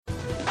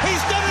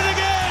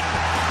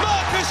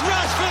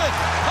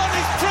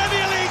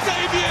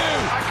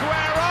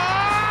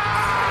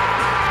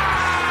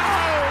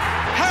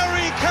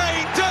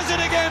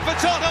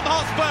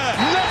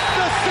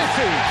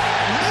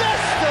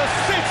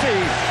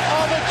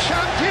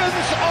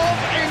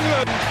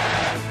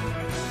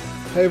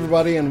Hey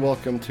everybody, and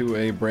welcome to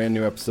a brand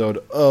new episode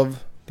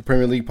of the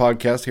Premier League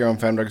podcast here on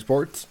FanDrag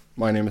Sports.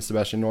 My name is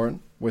Sebastian Noren.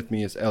 With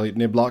me is Elliott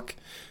Niblock.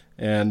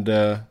 And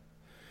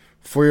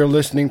for your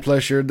listening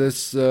pleasure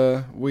this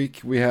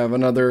week, we have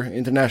another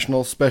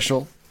international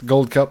special,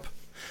 Gold Cup.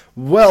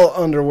 Well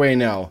underway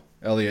now,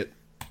 Elliott.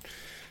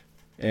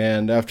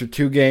 And after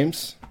 2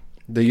 games,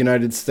 the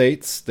United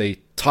States, they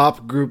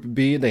top Group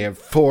B. They have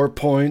 4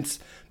 points.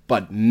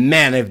 But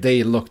man, have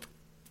they looked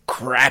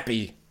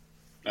crappy.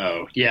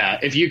 Oh, yeah.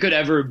 If you could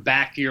ever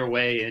back your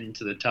way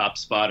into the top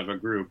spot of a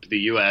group, the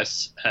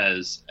U.S.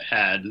 has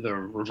had the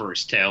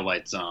reverse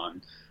taillights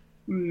on,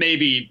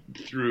 maybe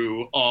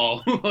through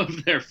all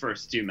of their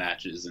first 2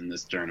 matches in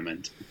this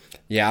tournament.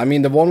 Yeah, I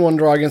mean, the 1-1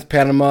 draw against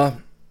Panama,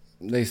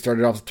 they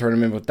started off the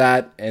tournament with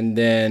that, and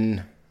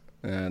then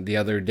the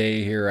other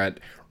day here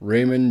at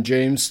Raymond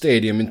James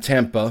Stadium in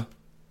Tampa,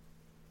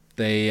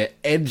 they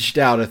edged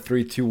out a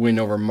 3-2 win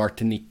over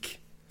Martinique.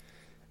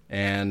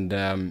 And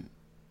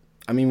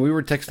I mean, we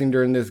were texting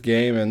during this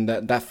game, and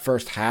that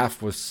first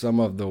half was some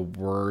of the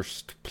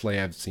worst play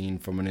I've seen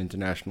from an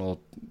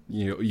international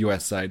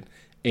U.S. side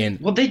in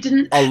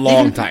a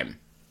long time.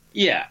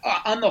 Yeah,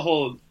 on the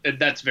whole,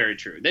 that's very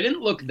true. They didn't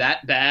look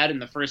that bad in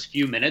the first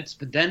few minutes,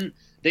 but then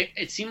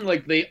it seemed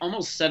like they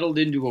almost settled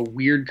into a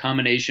weird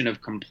combination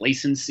of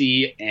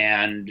complacency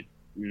and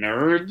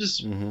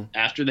nerves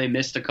after they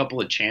missed a couple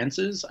of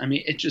chances. I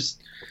mean,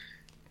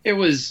 it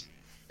was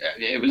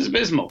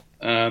abysmal.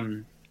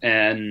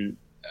 And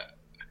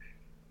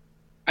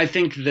I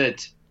think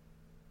that,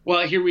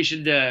 well, here we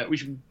should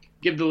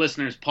give the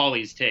listeners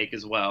Pauly's take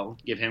as well.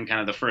 Give him kind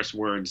of the first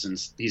word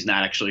since he's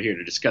not actually here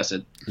to discuss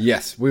it.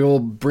 Yes, we will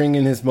bring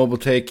in his mobile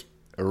take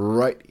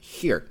right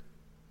here.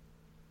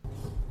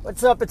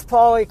 What's up? It's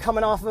Pauly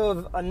coming off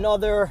of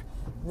another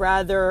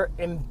rather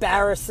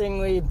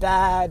embarrassingly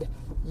bad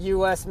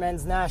U.S.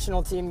 men's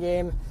national team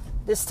game.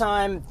 This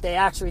time, they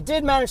actually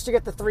did manage to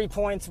get the 3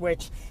 points,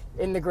 which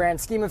in the grand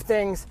scheme of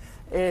things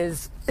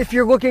is, if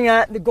you're looking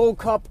at the Gold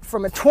Cup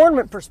from a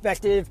tournament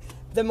perspective,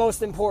 the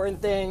most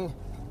important thing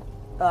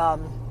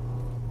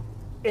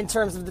in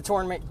terms of the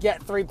tournament,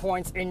 get 3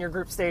 points in your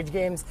group stage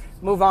games,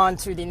 move on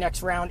to the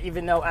next round,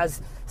 even though,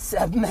 as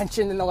Seb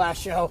mentioned in the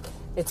last show,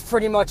 it's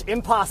pretty much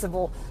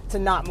impossible to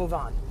not move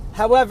on.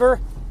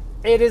 However,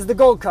 it is the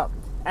Gold Cup,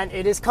 and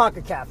it is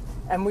CONCACAF,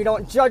 and we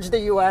don't judge the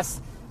U.S.,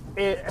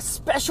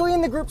 especially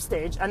in the group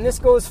stage, and this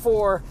goes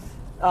for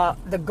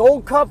the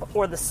Gold Cup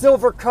or the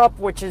Silver Cup,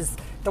 which is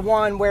the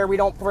one where we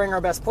don't bring our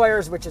best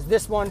players, which is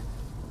this one.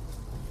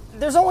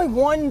 There's only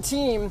one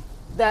team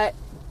that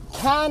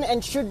can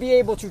and should be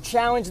able to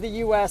challenge the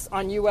U.S.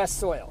 on U.S.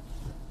 soil,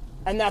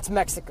 and that's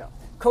Mexico.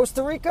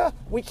 Costa Rica,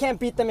 we can't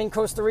beat them in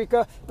Costa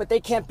Rica, but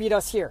they can't beat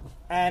us here.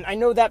 And I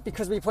know that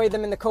because we played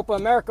them in the Copa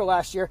America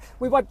last year.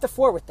 We wiped the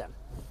floor with them.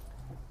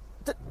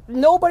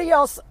 Nobody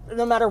else,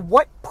 no matter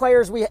what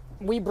players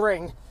we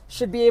bring,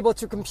 should be able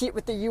to compete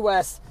with the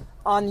U.S.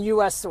 on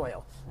U.S.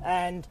 soil.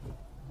 And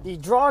the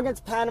draw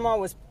against Panama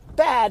was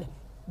bad.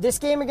 This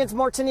game against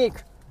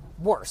Martinique,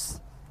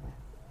 worse.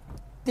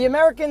 The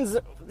Americans,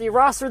 the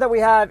roster that we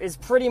have is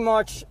pretty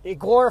much a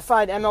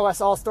glorified MLS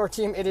All-Star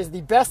team. It is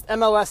the best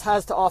MLS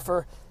has to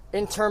offer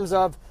in terms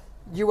of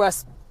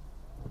U.S.-born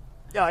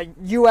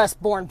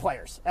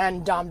players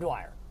and Dom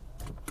Dwyer.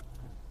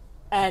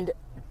 And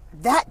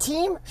that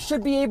team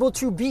should be able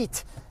to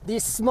beat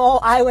these small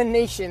island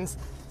nations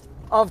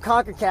of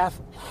CONCACAF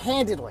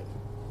handedly.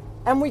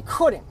 And we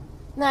couldn't.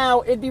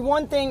 Now, it'd be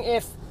one thing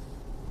if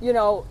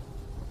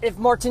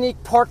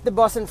Martinique parked the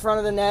bus in front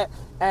of the net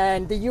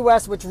and the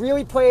U.S., which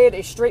really played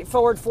a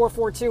straightforward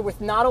 4-4-2 with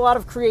not a lot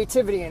of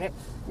creativity in it.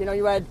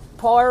 You had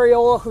Paul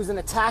Arriola, who's an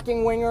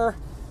attacking winger,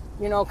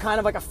 kind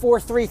of like a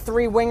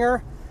 4-3-3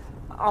 winger.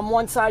 On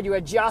one side, you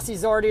had Giassi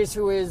Zardes,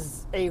 who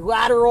is a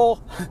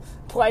lateral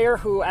player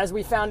who, as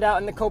we found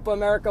out in the Copa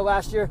America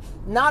last year,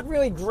 not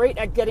really great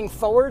at getting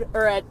forward,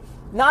 or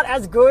not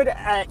as good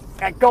at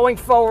going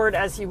forward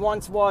as he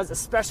once was,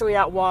 especially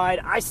out wide.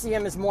 I see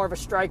him as more of a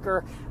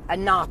striker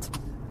and not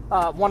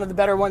one of the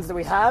better ones that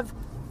we have.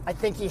 I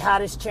think he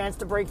had his chance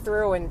to break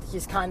through, and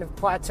he's kind of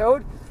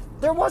plateaued.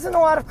 There wasn't a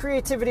lot of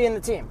creativity in the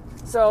team.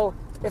 So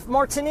if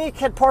Martinique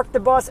had parked the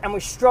bus and we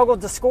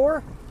struggled to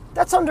score,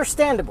 that's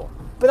understandable.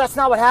 But that's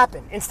not what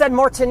happened. Instead,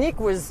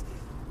 Martinique was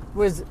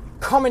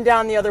coming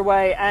down the other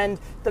way, and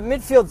the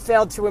midfield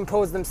failed to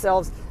impose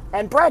themselves.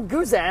 And Brad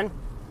Guzan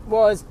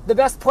was the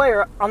best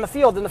player on the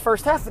field in the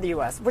first half of the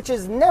U.S., which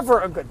is never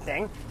a good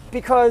thing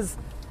because,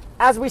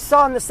 as we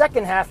saw in the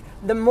second half,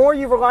 the more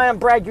you rely on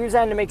Brad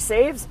Guzan to make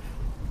saves,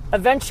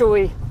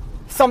 eventually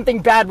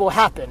something bad will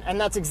happen. And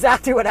that's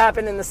exactly what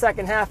happened in the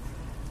second half.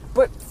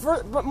 But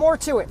more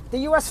to it. The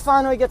U.S.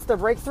 finally gets the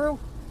breakthrough.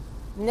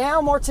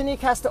 Now Martinique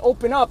has to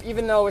open up,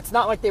 even though it's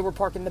not like they were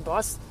parking the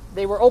bus.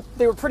 They were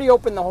pretty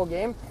open the whole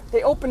game.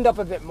 They opened up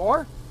a bit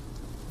more.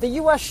 The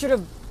U.S. should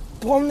have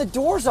blown the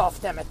doors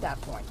off them at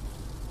that point.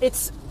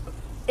 It's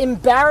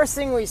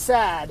embarrassingly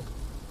sad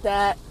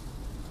that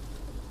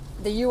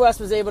the U.S.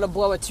 was able to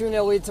blow a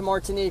 2-0 lead to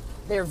Martinique.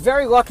 They're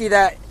very lucky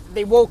that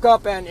they woke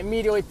up and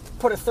immediately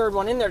put a third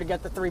one in there to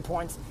get the 3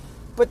 points.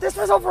 But this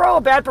was overall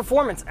a bad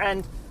performance.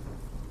 And,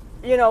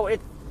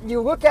 you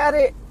look at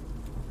it,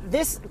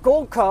 this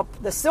Gold Cup,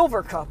 the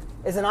Silver Cup,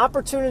 is an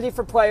opportunity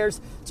for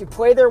players to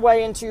play their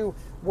way into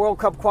World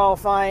Cup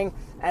qualifying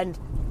and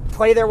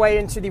play their way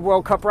into the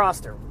World Cup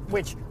roster,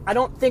 which I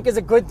don't think is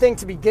a good thing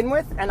to begin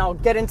with, and I'll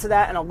get into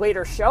that in a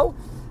later show.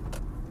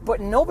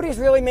 But nobody's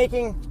really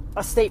making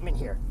a statement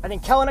here. I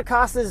think Kellen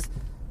Acosta's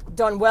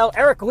done well.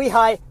 Eric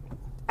Lehigh,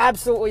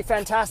 absolutely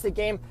fantastic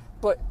game.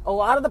 But a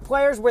lot of the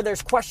players where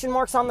there's question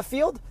marks on the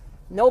field,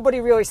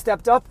 nobody really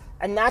stepped up,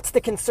 and that's the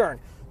concern.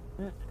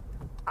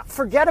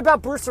 Forget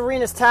about Bruce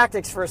Arena's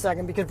tactics for a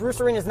second, because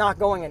Bruce Arena's not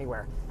going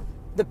anywhere.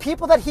 The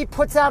people that he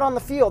puts out on the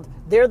field,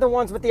 they're the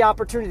ones with the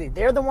opportunity.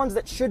 They're the ones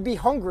that should be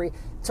hungry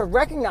to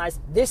recognize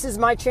this is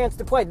my chance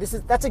to play.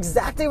 That's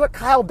exactly what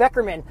Kyle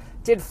Beckerman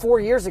did 4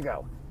 years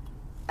ago.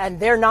 And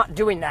they're not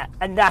doing that,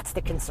 and that's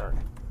the concern.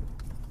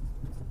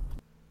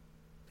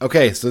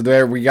 Okay, so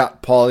there we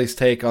got Pauly's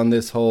take on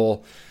this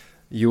whole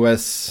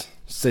U.S.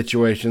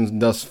 situation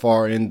thus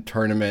far in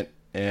tournament.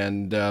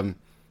 And,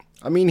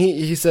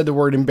 he said the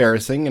word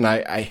embarrassing, and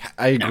I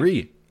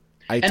agree.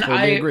 I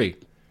totally agree.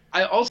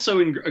 I also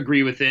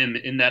agree with him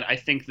in that I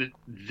think that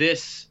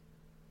this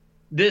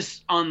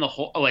on the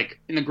whole, like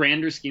in the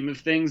grander scheme of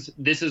things,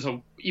 this is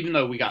even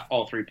though we got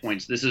all 3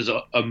 points, this is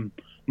a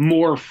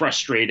more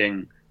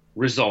frustrating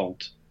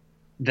result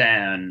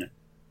than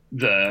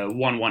the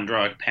 1-1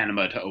 draw at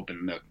Panama to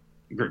open the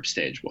group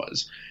stage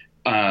was.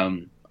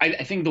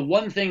 I think the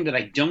one thing that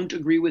I don't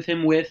agree with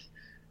him with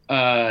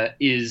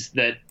is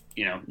that,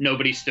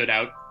 nobody stood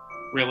out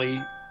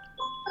really.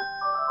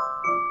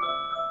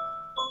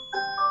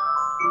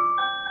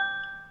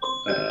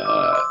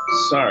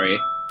 Sorry,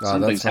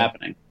 something's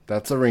happening.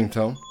 That's a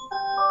ringtone.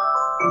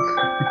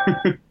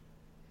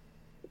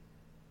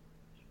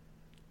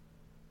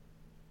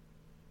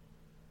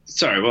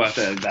 Sorry, we'll have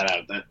to edit that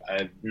out. I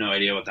have no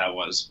idea what that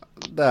was.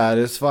 That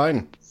is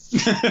fine.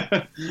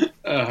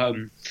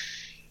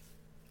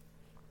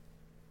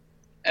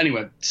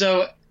 Anyway,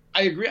 so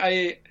I agree.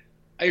 I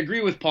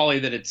agree with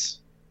Pauly that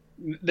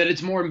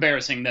it's more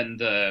embarrassing than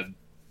the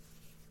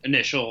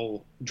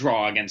initial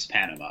draw against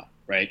Panama,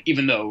 right?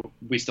 Even though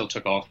we still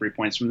took all 3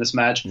 points from this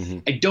match. Mm-hmm.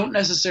 I don't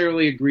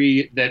necessarily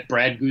agree that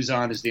Brad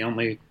Guzan is the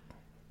only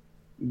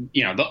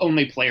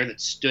player that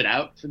stood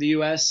out for the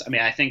U.S.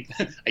 I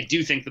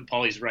do think that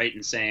Pauly's right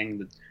in saying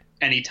that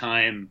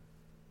anytime,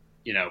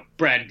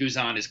 Brad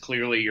Guzan is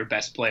clearly your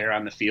best player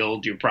on the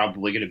field, you're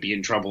probably going to be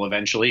in trouble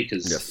eventually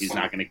because he's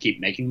not going to keep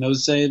making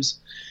those saves.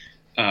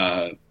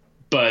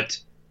 But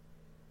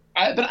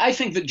I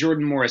think that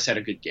Jordan Morris had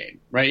a good game,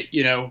 right?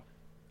 You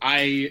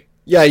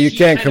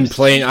can't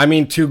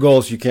complain. 2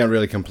 goals, you can't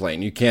really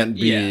complain. You can't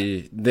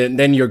be. Yeah.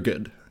 Then you're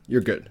good.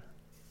 You're good.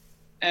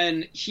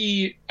 And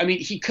he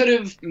could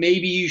have,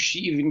 maybe she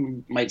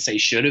even might say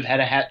should have had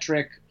a hat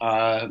trick,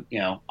 on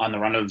the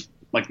run of,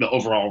 like, the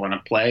overall run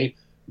of play.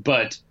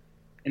 But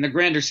in the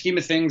grander scheme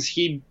of things,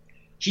 he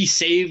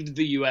saved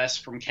the U.S.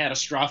 from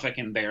catastrophic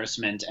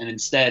embarrassment, and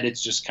instead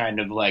it's just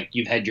kind of like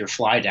you've had your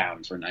fly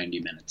down for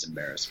 90 minutes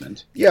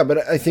embarrassment. Yeah,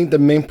 but I think the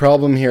main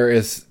problem here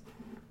is,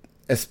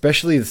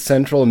 especially the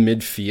central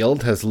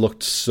midfield has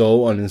looked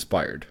so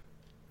uninspired.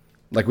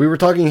 Like, we were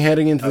talking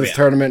heading into this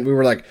tournament, we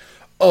were like,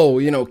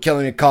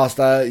 Kellen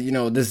Acosta,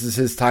 this is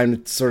his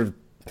time to sort of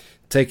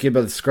take him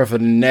by the scruff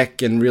of the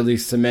neck and really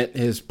cement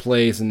his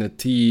place in the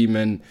team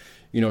and,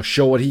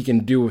 show what he can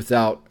do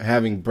without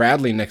having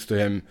Bradley next to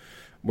him,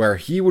 where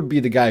he would be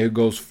the guy who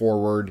goes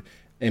forward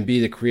and be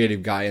the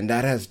creative guy, and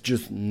that has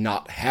just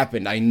not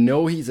happened. I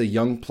know he's a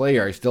young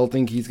player. I still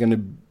think he's going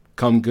to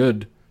come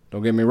good,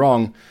 don't get me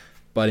wrong,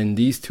 but in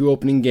these 2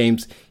 opening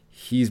games,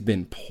 he's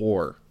been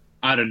poor.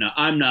 I don't know.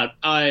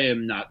 I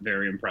am not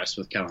very impressed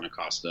with Kellen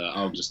Acosta.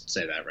 I'll just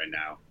say that right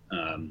now.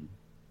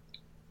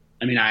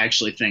 I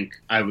actually think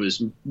I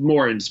was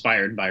more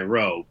inspired by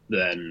Rowe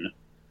than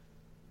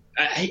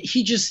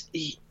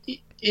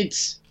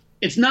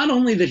it's not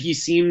only that he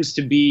seems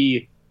to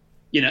be,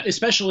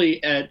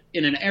 especially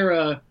in an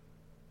era.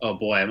 Oh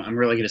boy, I'm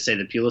really going to say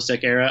the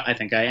Pulisic era. I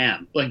think I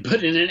am.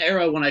 But in an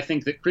era when I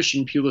think that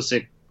Christian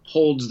Pulisic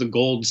holds the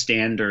gold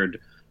standard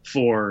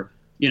for,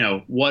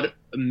 what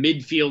a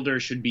midfielder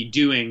should be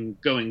doing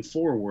going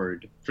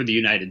forward for the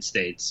United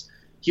States.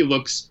 He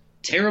looks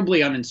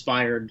terribly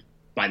uninspired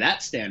by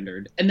that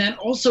standard. And then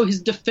also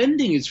his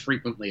defending is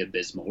frequently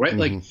abysmal, right?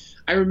 Mm-hmm. Like,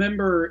 I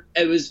remember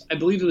I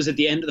believe it was at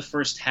the end of the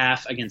first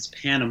half against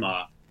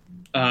Panama,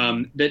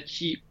 that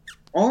he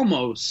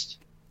almost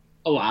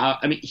allowed,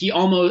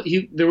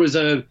 there was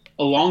a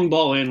long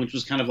ball in, which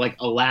was kind of like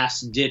a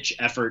last ditch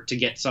effort to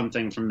get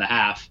something from the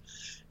half.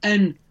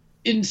 And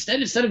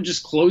instead of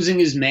just closing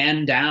his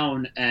man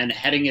down and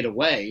heading it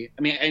away,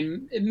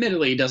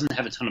 admittedly he doesn't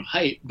have a ton of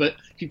height, but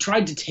he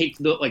tried to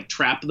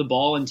trap the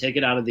ball and take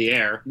it out of the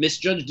air,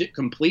 misjudged it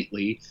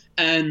completely,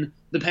 and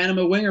the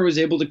Panama winger was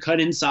able to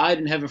cut inside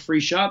and have a free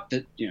shot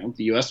that,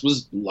 the U.S.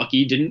 was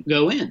lucky didn't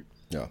go in.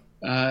 Yeah.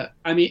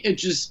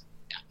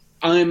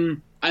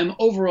 I'm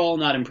overall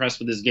not impressed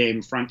with his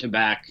game front to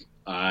back.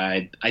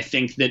 I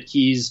think that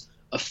he's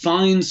a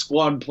fine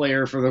squad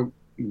player for the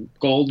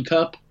Gold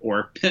Cup,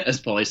 or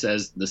as Pauly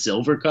says, the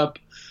Silver Cup.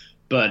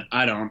 But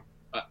I don't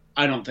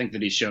think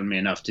that he's shown me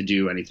enough to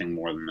do anything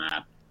more than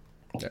that.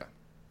 Yeah.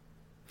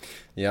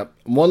 Yep.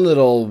 One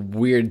little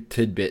weird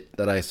tidbit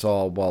that I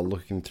saw while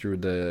looking through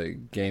the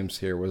games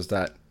here was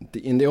that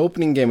in the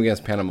opening game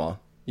against Panama,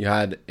 you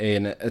had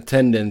an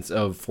attendance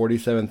of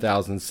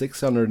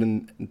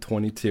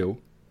 47,622.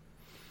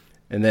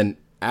 And then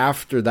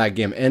after that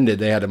game ended,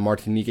 they had a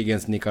Martinique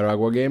against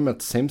Nicaragua game at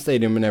the same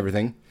stadium and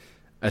everything.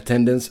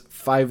 Attendance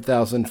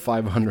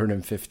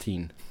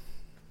 5,515.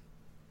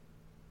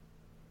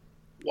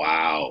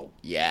 Wow.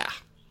 Yeah.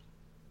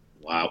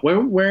 Wow.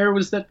 Where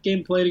was that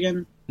game played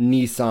again?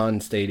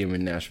 Nissan Stadium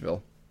in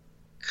Nashville.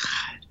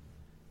 God.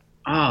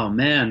 Oh,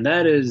 man,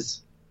 that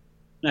is...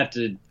 I have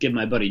to give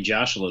my buddy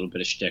Josh a little bit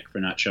of shtick for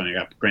not showing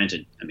up.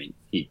 Granted, I mean,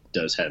 he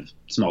does have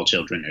small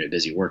children and a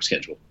busy work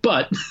schedule.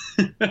 But...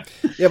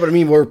 Yeah, but I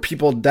mean, were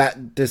people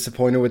that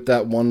disappointed with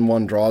that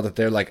 1-1 draw that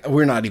they're like,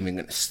 we're not even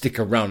going to stick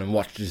around and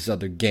watch this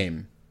other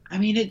game? I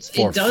mean, it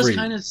does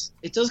kind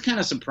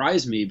of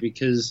surprise me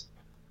because,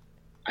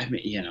 I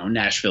mean, you know,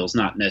 Nashville's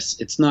not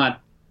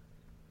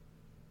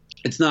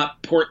it's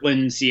not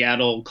Portland,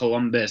 Seattle,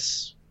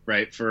 Columbus,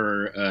 right?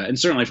 And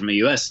certainly from a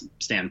U.S.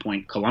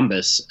 standpoint,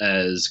 Columbus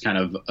as kind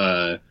of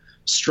a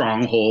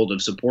stronghold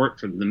of support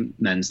for the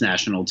men's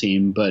national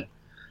team, but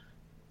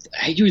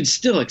you would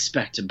still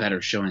expect a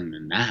better showing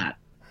than that.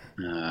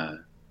 My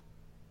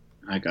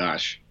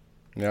gosh.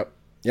 Yep.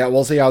 Yeah,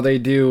 we'll see how they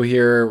do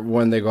here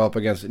when they go up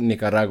against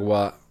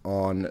Nicaragua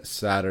on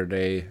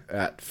Saturday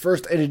at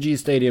First Energy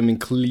Stadium in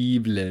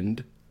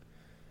Cleveland.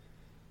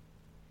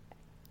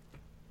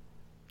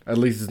 At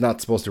least it's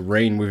not supposed to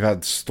rain. We've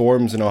had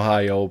storms in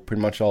Ohio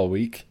pretty much all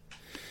week.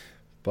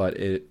 But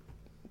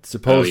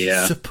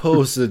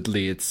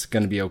supposedly it's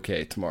going to be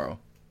okay tomorrow.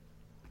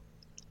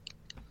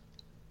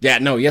 Yeah,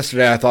 no,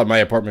 yesterday I thought my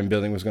apartment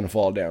building was going to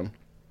fall down.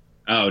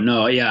 Oh,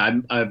 no, yeah,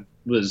 I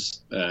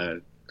was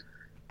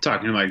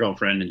talking to my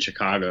girlfriend in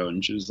Chicago,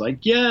 and she was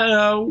like,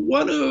 yeah,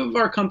 one of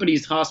our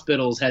company's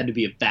hospitals had to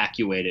be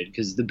evacuated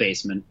because the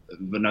basement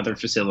of another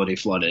facility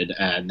flooded,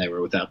 and they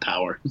were without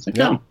power. It's like,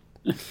 yep.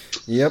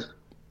 Yep.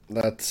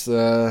 That's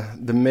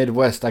the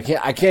Midwest. I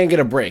can't get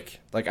a break.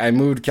 Like, I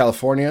moved to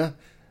California,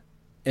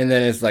 and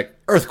then it's like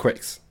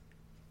earthquakes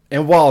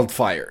and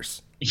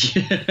wildfires.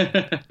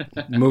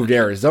 Moved to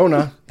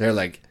Arizona. They're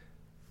like,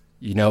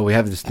 you know, we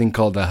have this thing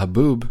called a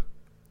haboob.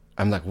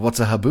 I'm like, what's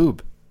a haboob?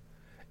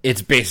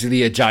 It's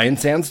basically a giant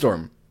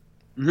sandstorm.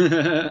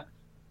 And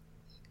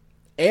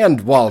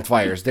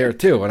wildfires there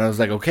too. And I was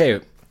like,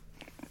 okay,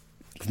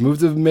 let's move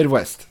to the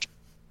Midwest.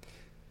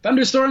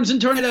 Thunderstorms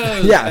and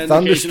tornadoes. Yeah, and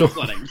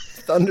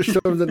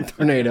thunderstorms and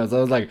tornadoes.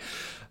 I was like,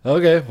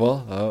 okay,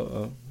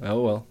 well,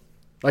 oh well.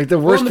 Like the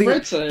worst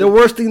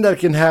thing that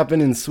can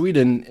happen in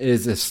Sweden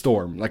is a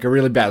storm, like a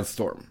really bad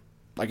storm.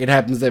 Like it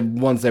happens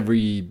once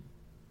every,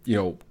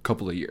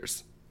 couple of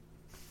years.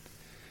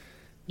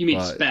 You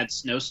mean bad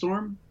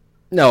snowstorm?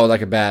 No,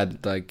 like a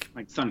bad like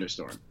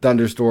thunderstorm.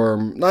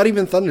 Thunderstorm, not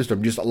even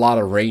thunderstorm, just a lot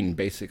of rain,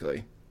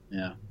 basically.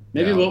 Yeah,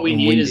 maybe what we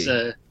need is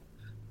a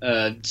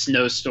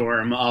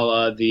snowstorm, a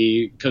la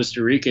the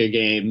Costa Rica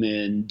game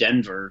in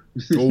Denver.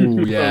 Oh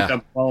yeah, World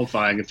Cup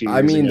qualifying a few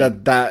years ago.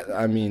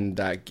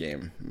 that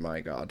game.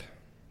 My God.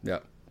 Yeah.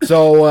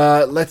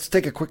 So let's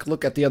take a quick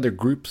look at the other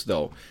groups,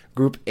 though.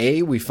 Group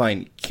A, we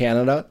find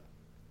Canada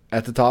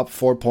at the top,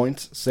 4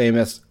 points, same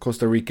as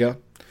Costa Rica.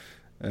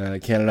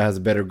 Canada has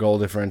a better goal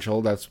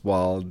differential. That's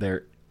while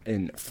they're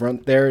in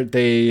front there.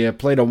 They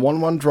played a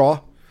 1-1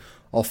 draw.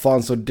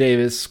 Alphonso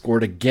Davis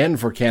scored again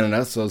for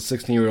Canada, so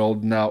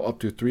 16-year-old now up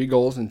to 3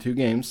 goals in 2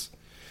 games.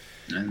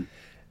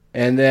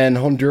 And then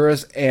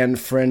Honduras and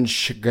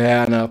French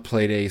Guiana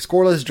played a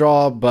scoreless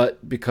draw,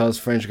 but because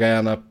French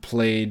Guiana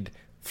played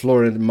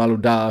Florent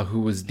Malouda, who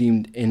was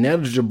deemed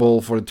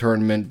ineligible for the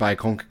tournament by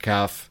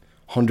CONCACAF,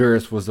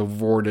 Honduras was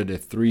awarded a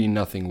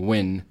 3-0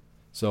 win.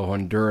 So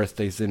Honduras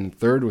stays in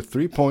third with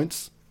 3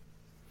 points.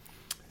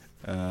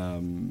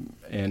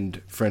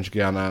 And French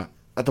Guiana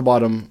at the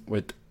bottom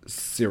with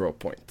 0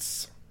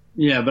 points.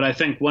 Yeah, but I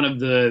think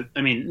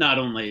not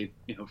only,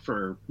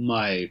 for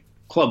my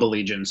club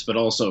allegiance, but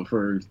also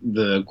for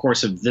the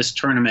course of this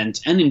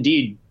tournament and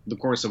indeed the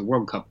course of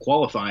World Cup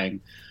qualifying,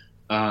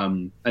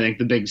 I think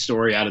the big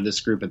story out of this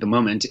group at the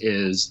moment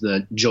is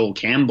that Joel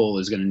Campbell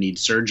is going to need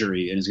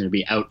surgery and is going to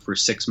be out for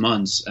 6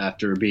 months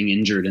after being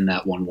injured in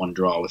that 1-1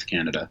 draw with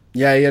Canada.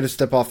 Yeah, he had to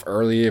step off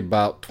early,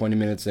 about 20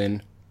 minutes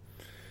in.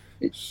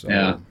 So.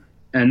 Yeah,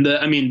 and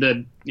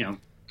the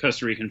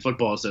Costa Rican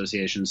Football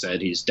Association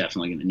said he's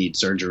definitely going to need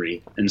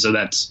surgery, and so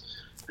that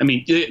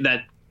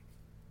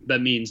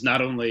means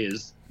not only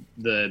is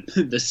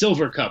the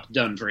Silver Cup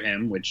done for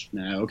him, which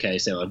okay,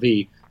 c'est la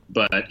vie,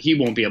 but he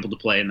won't be able to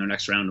play in their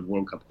next round of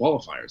World Cup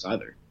qualifiers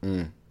either.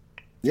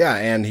 Yeah,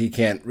 and he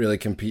can't really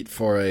compete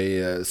for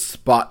a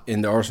spot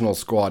in the Arsenal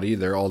squad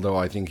either, although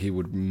I think he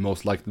would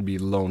most likely be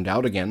loaned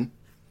out again.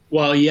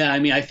 Well, yeah,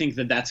 I think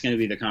that's going to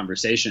be the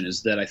conversation,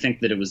 is that I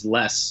think that it was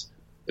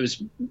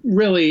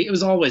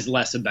always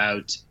less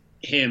about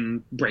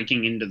him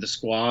breaking into the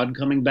squad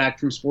coming back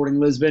from Sporting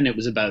Lisbon. It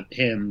was about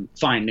him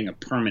finding a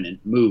permanent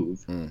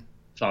move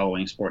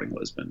following Sporting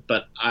Lisbon.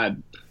 But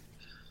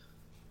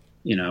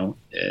now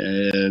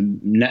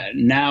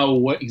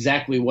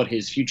what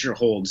his future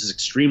holds is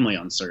extremely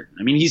uncertain.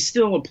 I mean, he's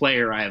still a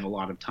player I have a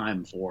lot of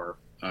time for.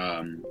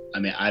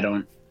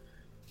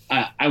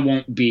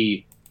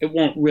 It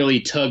won't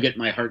really tug at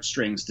my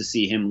heartstrings to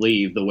see him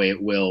leave the way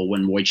it will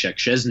when Wojciech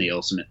Szczesny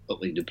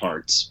ultimately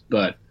departs.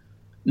 But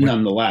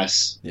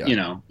nonetheless,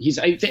 he's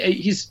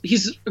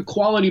a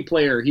quality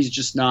player. He's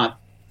just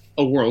not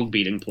a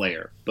world-beating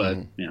player. But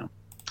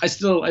I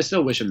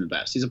still wish him the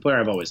best. He's a player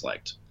I've always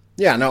liked.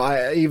 Yeah, no,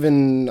 I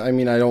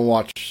don't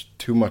watch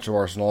too much of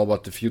Arsenal,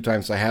 but the few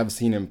times I have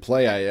seen him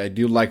play, I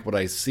do like what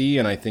I see,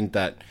 and I think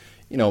that,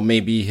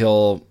 maybe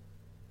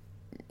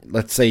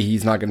let's say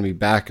he's not going to be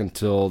back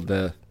until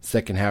the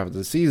second half of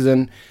the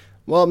season.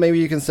 Well, maybe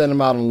you can send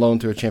him out on loan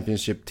to a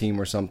championship team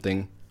or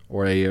something,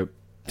 or a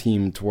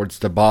team towards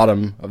the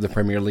bottom of the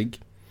Premier League,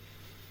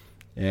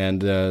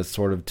 and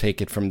sort of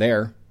take it from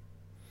there.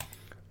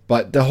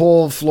 But the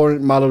whole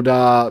Florent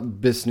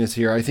Malouda business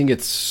here, I think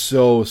it's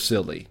so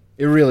silly.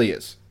 It really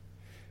is.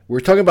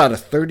 We're talking about a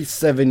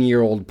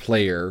 37-year-old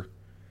player.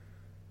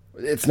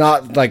 It's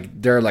not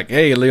like they're like,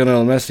 hey,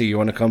 Lionel Messi, you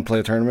want to come play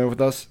a tournament with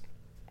us?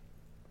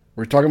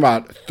 We're talking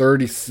about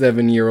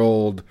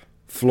 37-year-old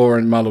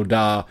Florent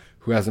Malouda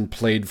who hasn't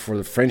played for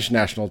the French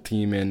national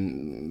team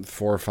in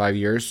 4 or 5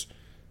 years.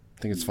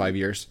 I think it's 5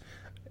 years.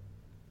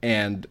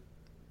 And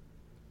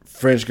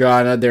French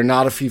Guyana, they're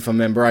not a FIFA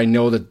member. I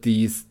know that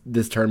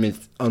this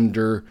tournament's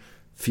under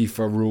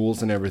FIFA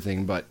rules and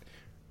everything, but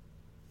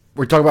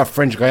we're talking about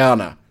French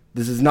Guyana.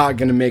 This is not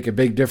going to make a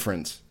big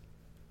difference.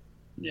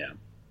 Yeah.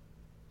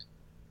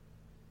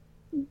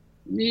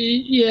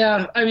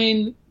 Yeah, I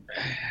mean,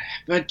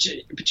 but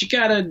you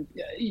gotta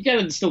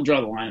still draw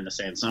the line in the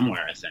sand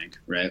somewhere, I think,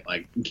 right?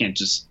 Like, you can't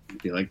just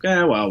be like,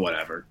 well,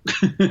 whatever.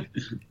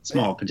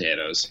 Small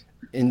potatoes.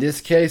 In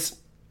this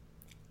case,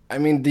 I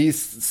mean,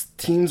 these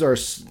nations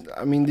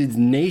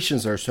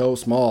are so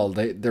small.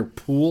 Their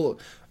pool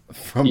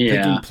from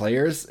picking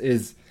players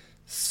is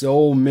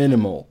so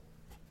minimal.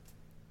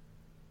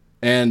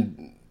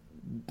 And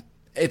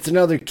it's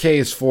another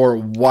case for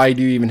why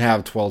do you even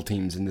have 12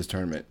 teams in this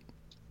tournament?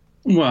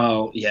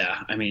 Well,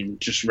 yeah. I mean,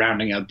 just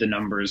rounding out the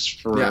numbers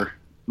for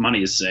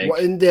money's sake. Well,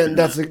 and then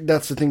that's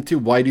the thing, too.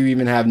 Why do you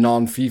even have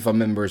non-FIFA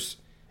members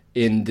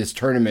in this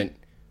tournament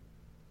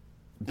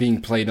being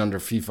played under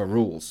FIFA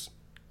rules?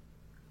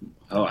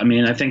 Oh, I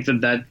mean, I think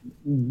that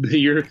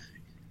you're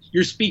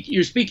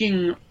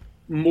speaking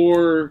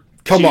more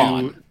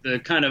to the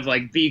kind of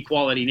like B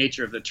quality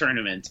nature of the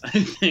tournament, I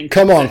think.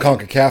 Come on,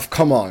 CONCACAF.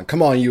 Come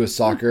on, U.S.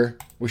 Soccer.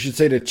 We should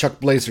say that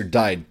Chuck Blazer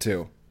died,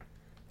 too.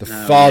 The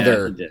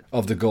father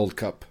of the Gold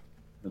Cup.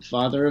 The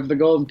father of the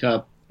Gold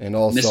Cup. And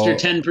also Mr.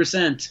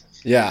 10%.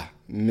 Yeah,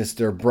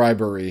 Mr.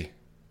 Bribery.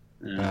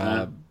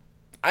 I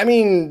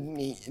mean,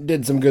 he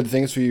did some good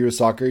things for U.S.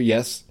 Soccer,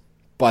 yes.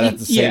 But at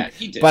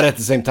the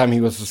same time,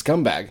 he was a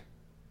scumbag.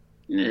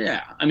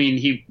 Yeah, I mean,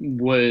 he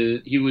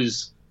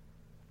was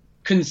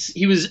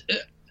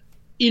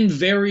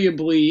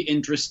invariably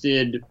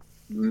interested,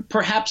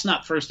 perhaps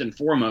not first and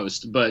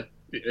foremost, but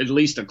at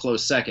least a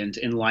close second,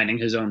 in lining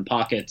his own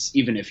pockets,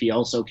 even if he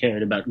also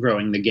cared about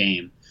growing the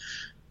game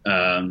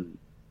in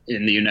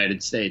the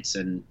United States.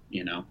 And,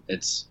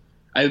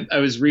 I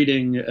was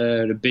reading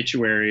an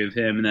obituary of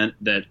him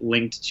that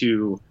linked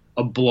to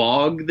a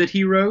blog that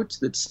he wrote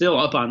that's still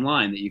up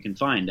online that you can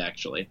find,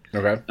 actually.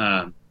 Okay.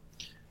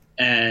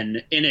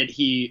 And in it,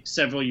 he,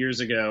 several years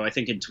ago, I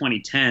think in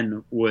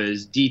 2010,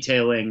 was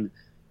detailing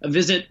a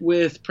visit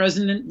with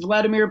President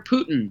Vladimir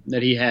Putin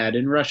that he had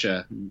in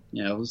Russia.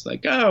 It was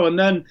like, and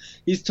then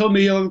he's told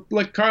me he'll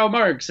like Karl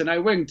Marx, and I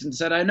winked and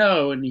said, I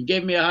know, and he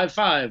gave me a high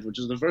five, which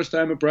is the first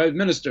time a prime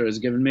minister has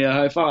given me a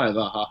high five.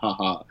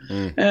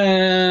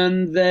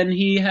 And then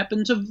he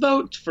happened to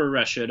vote for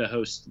Russia to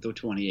host the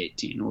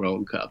 2018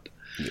 World Cup.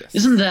 Yes.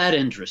 Isn't that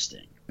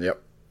interesting?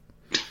 Yep.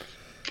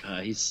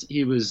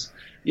 He was,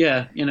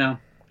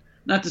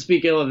 not to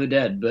speak ill of the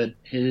dead, but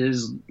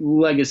his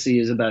legacy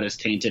is about as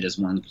tainted as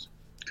one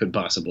could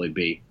possibly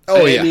be.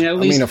 Oh, yeah. I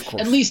mean, of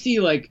course. At least he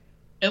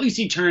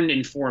turned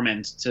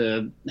informant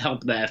to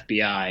help the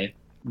FBI,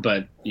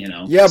 but,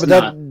 Yeah,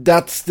 but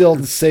that's still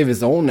to save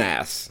his own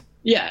ass.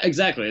 Yeah,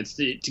 exactly. It's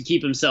to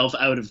keep himself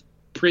out of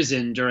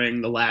prison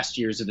during the last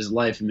years of his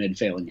life amid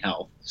failing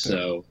health.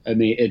 So, I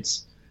mean,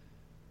 it's,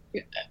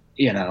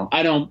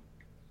 I don't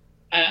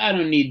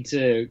need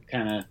to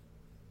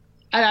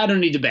I don't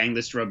need to bang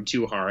this drum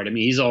too hard. I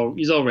mean, he's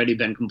already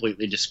been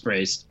completely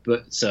disgraced,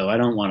 so I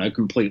don't want to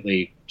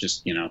completely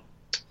just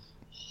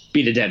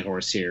beat a dead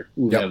horse here.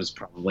 Ooh, That was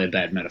probably a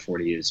bad metaphor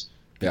to use.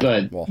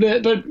 Yeah,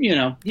 but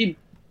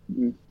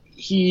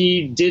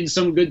he did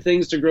some good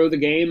things to grow the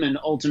game, and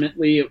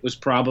ultimately it was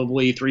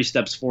probably 3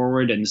 steps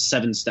forward and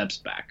 7 steps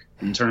back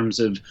in terms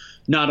of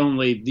not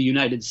only the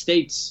United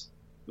States,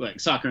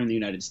 like soccer in the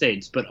United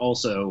States, but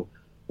also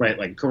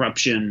like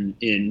corruption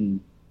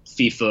in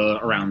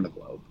FIFA around the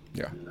globe.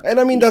 Yeah, and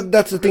I mean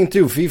that's the thing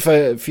too.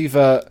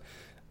 FIFA,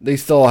 they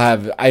still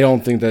have. I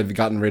don't think they've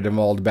gotten rid of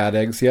all the bad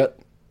eggs yet.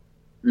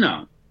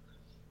 No.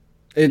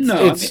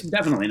 It's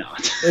definitely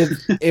not.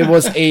 it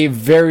was a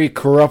very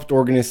corrupt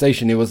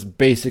organization. It was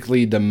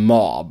basically the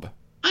mob.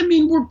 I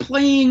mean, we're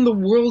playing the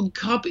World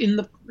Cup in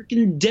the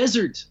freaking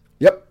desert.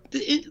 Yep.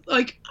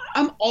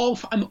 I'm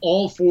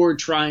all for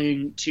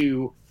trying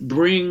to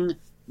bring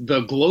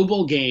the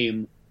global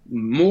game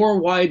more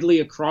widely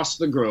across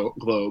the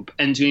globe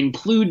and to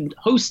include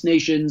host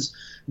nations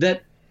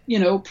that,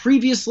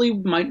 previously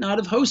might not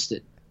have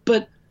hosted.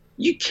 But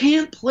you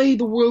can't play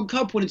the World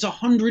Cup when it's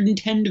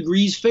 110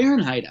 degrees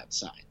Fahrenheit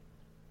outside,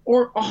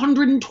 or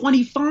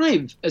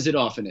 125 as it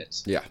often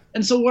is. Yeah.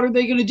 And so what are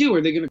they going to do?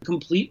 Are they going to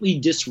completely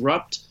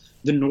disrupt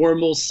the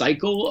normal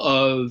cycle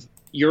of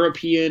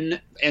European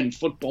and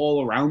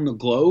football around the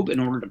globe in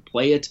order to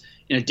play it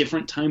in a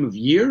different time of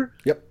year?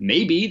 Yep.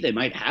 Maybe they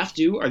might have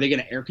to. Are they going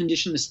to air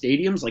condition the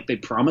stadiums like they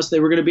promised they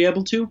were going to be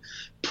able to?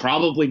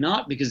 Probably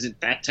not, because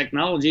that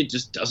technology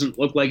just doesn't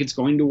look like it's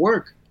going to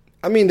work.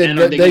 I mean,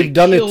 they've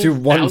done it to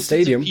one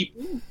stadium.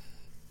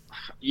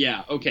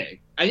 Yeah, okay.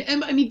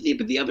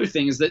 But the other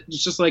thing is that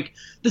it's just like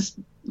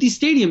these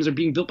stadiums are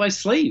being built by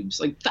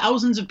slaves. Like,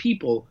 thousands of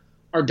people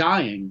are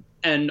dying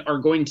and are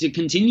going to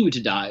continue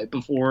to die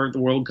before the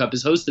World Cup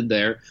is hosted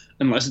there,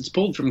 unless it's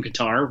pulled from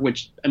Qatar,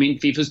 which, I mean,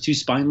 FIFA's too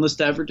spineless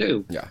to ever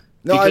do. Yeah.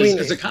 No, I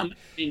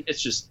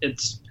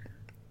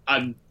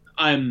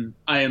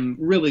am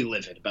really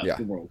livid about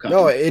the World Cup.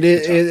 No,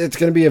 it's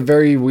going to be a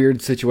very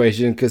weird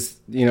situation because,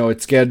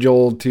 it's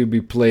scheduled to be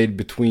played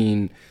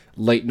between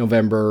late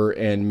November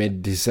and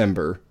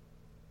mid-December.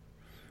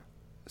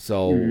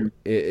 So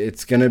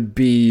it's going to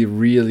be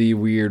really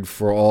weird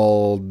for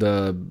all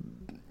the,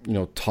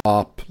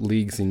 top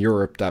leagues in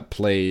Europe that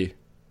play,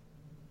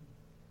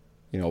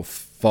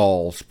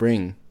 fall,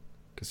 spring,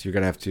 because you're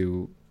going to have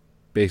to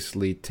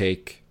basically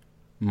take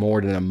more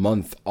than a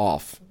month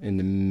off in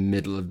the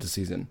middle of the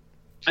season.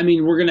 I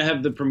mean, we're going to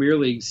have the Premier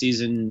League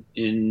season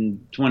in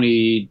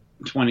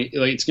 2020.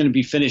 Like, it's going to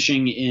be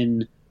finishing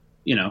in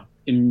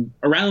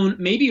around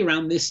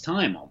this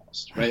time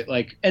almost, right?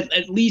 Like,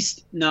 at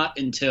least not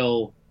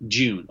until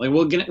June. Like,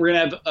 we're gonna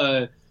have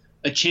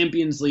a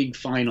Champions League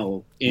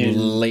final in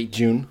late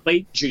June.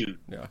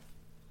 Yeah,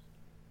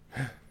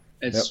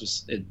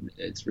 it's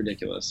it's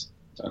ridiculous.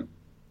 So.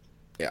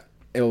 Yeah,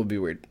 it will be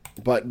weird.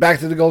 But back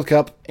to the Gold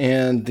Cup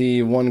and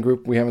the one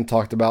group we haven't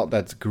talked about.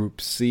 That's Group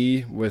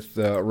C with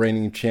the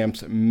reigning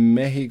champs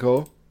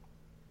Mexico.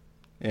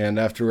 And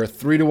after a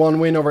 3-1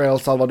 win over El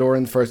Salvador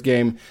in the first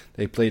game,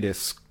 they played a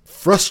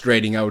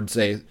frustrating, I would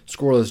say,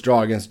 scoreless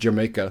draw against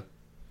Jamaica.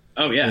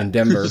 Oh yeah, in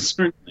Denver.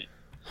 Certainly.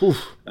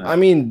 I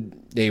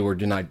mean, they were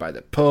denied by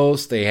the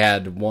post. They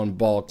had one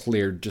ball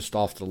cleared just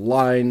off the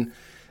line.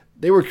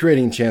 They were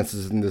creating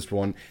chances in this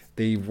one.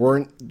 They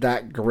weren't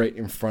that great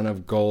in front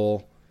of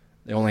goal.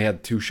 They only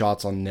had 2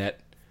 shots on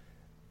net.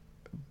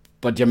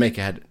 But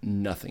Jamaica had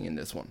nothing in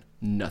this one.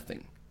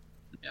 Nothing.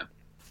 Yeah.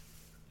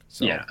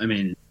 So. Yeah, I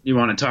mean, you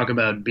want to talk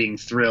about being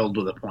thrilled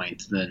with a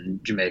point, then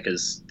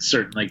Jamaica's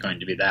certainly going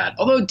to be that.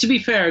 Although, to be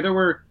fair, there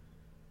were,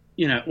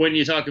 when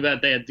you talk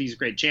about they had these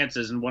great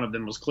chances and one of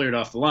them was cleared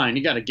off the line,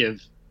 you got to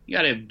give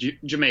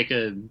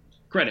Jamaica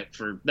credit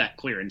for that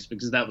clearance,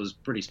 because that was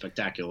pretty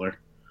spectacular.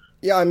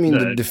 Yeah, I mean,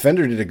 the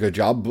defender did a good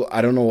job.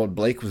 I don't know what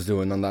Blake was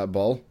doing on that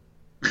ball.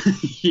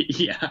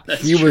 Yeah,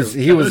 that's he true.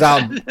 He was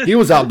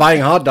out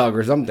buying hot dog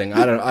or something.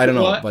 I don't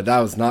know, but that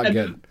was not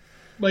good.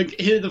 Like,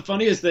 the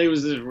funniest thing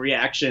was his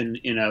reaction,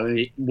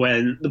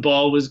 when the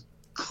ball was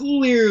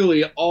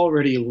clearly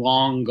already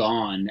long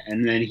gone,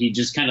 and then he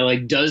just kind of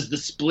like does the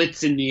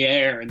splits in the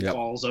air and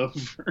falls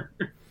over.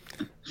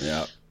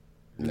 Yeah.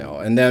 No,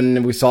 and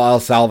then we saw El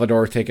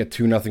Salvador take a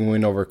 2-0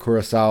 win over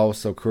Curacao.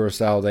 So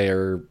Curacao, they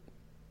are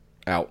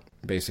out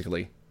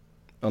basically,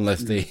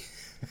 unless they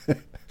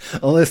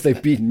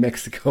beat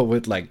Mexico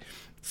with like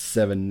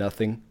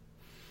 7-0,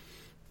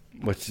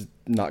 which is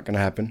not going to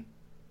happen.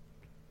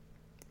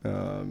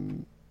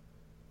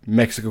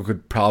 Mexico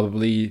could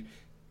probably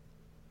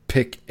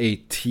pick a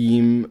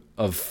team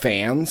of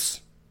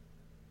fans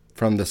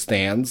from the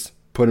stands,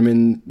 put them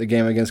in the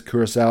game against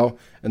Curacao,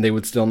 and they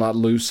would still not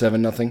lose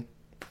 7-0.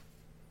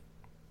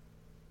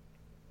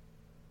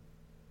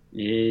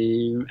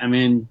 I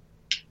mean,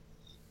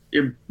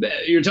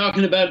 you're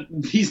talking about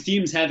these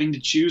teams having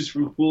to choose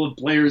from a pool of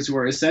players who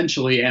are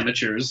essentially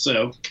amateurs.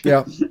 So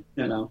yeah,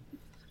 No,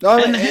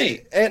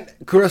 and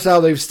Curacao,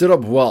 they've stood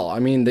up well. I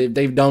mean,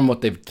 they've done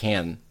what they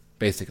can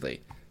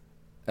basically.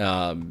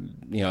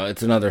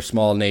 It's another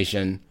small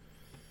nation,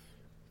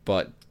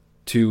 but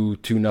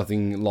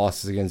 2-0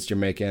 losses against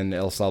Jamaica and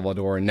El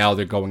Salvador, and now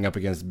they're going up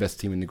against the best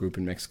team in the group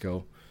in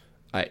Mexico.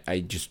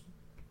 I just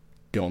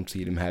don't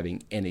see them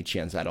having any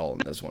chance at all in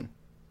this one.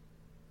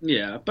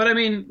 Yeah, but I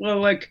mean, well,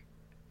 like,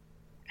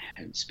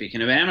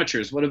 speaking of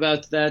amateurs, what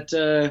about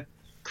that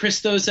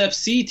Christos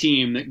FC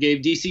team that gave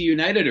DC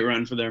United a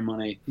run for their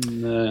money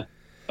in the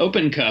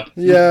Open Cup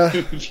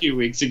a few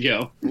weeks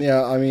ago?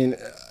 Yeah, I mean,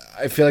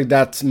 I feel like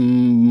that's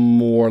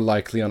more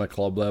likely on a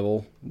club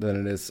level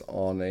than it is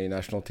on a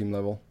national team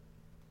level.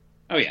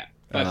 Oh yeah,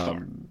 by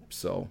far.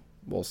 So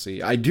we'll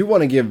see. I do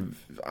want to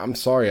give. I'm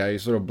sorry, I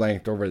sort of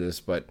blanked over this,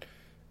 but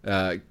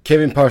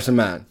Kevin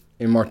Parseman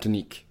in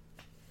Martinique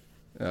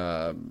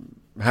had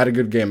a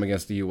good game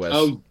against the U.S.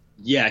 Oh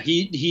yeah,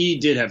 he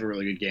did have a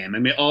really good game. I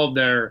mean, all of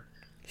their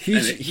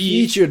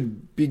he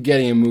should be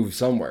getting a move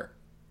somewhere.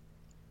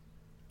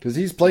 Because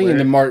he's playing in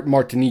the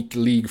Martinique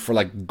League for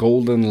like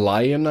Golden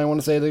Lion, I want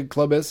to say the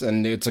club is,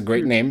 and it's a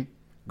great name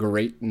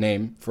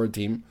for a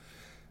team.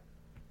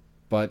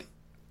 But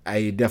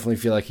I definitely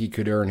feel like he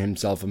could earn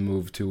himself a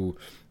move to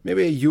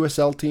maybe a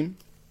USL team.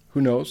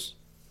 Who knows?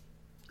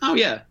 Oh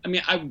yeah, I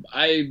mean,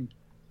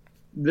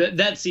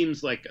 that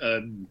seems like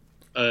a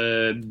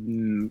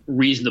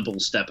reasonable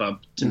step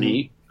up to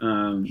me.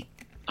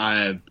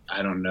 I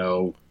don't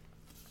know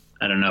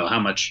how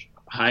much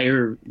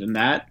higher than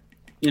that.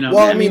 You know,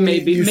 well, I mean,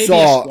 maybe a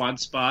squad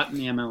spot in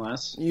the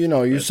MLS. You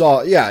know, you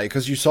saw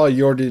because you saw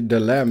Jordi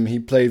Delem. He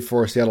played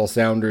for Seattle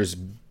Sounders,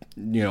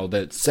 you know,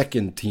 the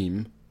second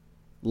team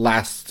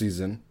last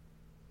season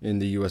in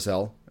the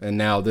USL, and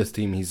now this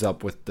team he's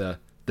up with the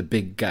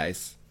big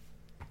guys,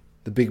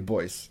 the big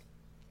boys.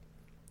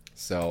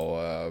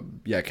 So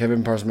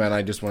Kevin Parseman,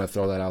 I just want to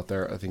throw that out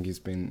there. I think he's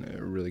been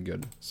really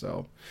good.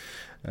 So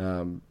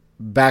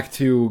back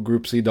to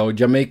Group C though,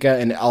 Jamaica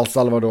and El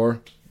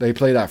Salvador. They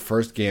play that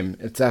first game.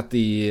 It's at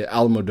the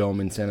Alamo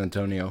Dome in San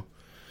Antonio.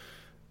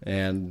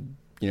 And,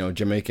 you know,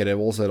 Jamaica, they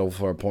will settle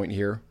for a point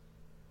here.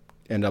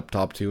 End up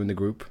top 2 in the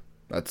group.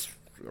 That's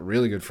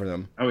really good for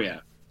them. Oh, yeah,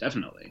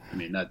 definitely. I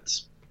mean,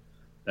 that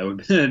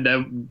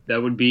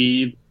would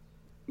be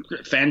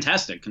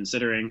fantastic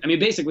considering... I mean,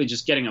 basically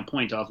just getting a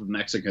point off of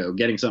Mexico,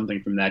 getting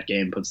something from that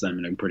game puts them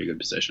in a pretty good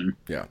position.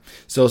 Yeah.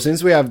 So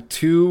since we have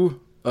 2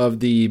 of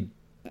the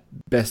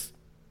best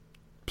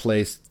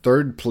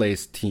third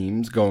place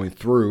teams going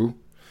through.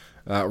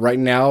 Right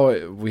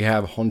now we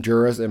have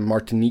Honduras and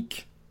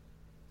Martinique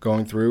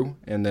going through,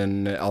 and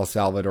then El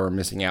Salvador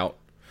missing out.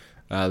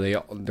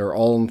 They're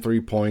all on 3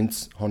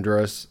 points.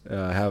 Honduras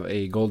have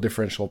a goal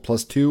differential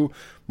 +2,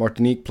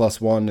 Martinique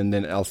 +1, and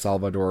then El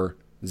Salvador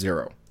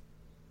 0.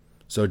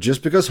 So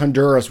just because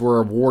Honduras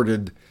were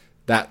awarded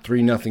that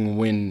 3-0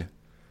 win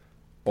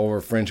over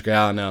French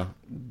Guiana,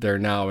 they're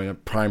now in a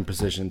prime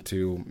position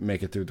to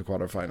make it through the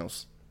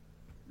quarterfinals.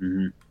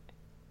 Mm-hmm.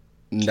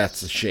 And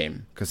that's a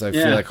shame, because I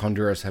feel like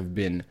Honduras have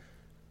been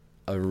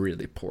a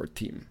really poor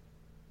team.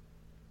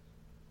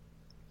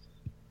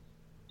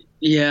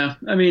 Yeah,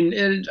 I mean,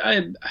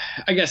 I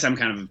guess I'm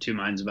kind of of two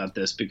minds about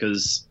this,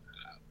 because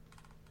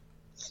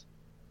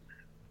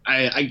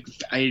I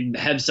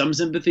have some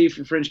sympathy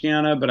for French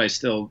Guiana, but I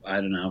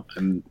don't know.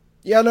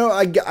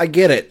 I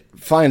get it.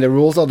 Fine, the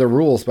rules are the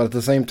rules, but at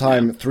the same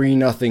time,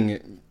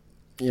 3-0,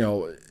 you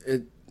know,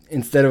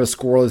 instead of a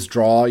scoreless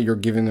draw, you're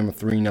giving them a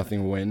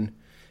 3-0 win.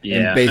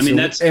 Yeah,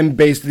 and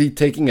basically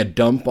taking a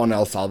dump on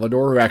El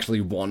Salvador, who actually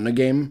won the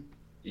game.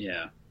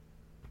 Yeah.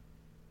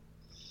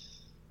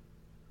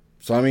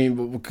 So, I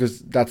mean, because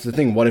that's the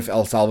thing. What if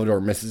El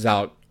Salvador misses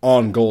out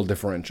on goal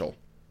differential?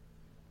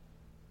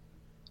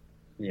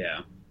 Yeah.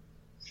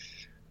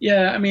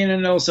 Yeah, I mean,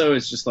 and also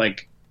it's just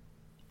like,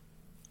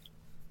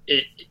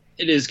 it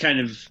is kind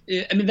of,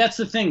 I mean, that's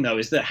the thing, though,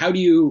 is that how do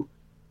you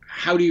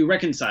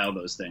reconcile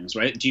those things,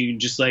 right? Do you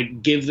just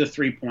like give the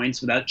 3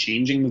 points without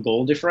changing the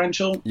goal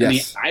differential? Yes. I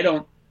mean,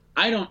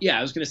 I don't,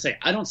 I was going to say,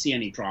 I don't see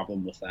any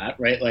problem with that,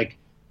 right? Like,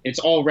 it's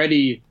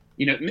already,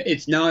 you know,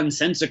 it's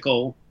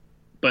nonsensical,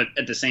 but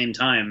at the same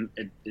time,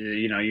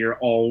 you know, you're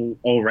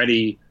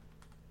already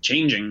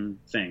changing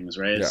things,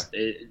 right? Yeah.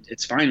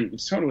 It's fine.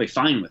 It's totally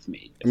fine with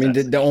me. I mean,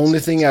 the only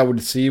thing I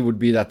would see would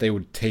be that they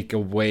would take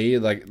away,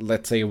 like,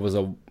 let's say it was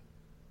a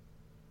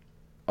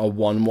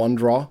 1-1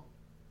 draw.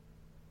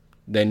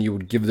 Then you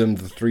would give them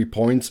the 3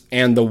 points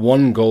and the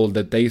 1 goal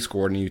that they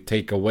scored, and you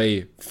take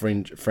away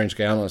French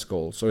Guiana's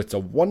goal. So it's a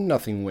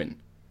 1-0 win.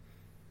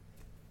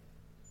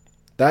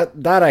 That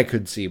I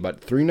could see, but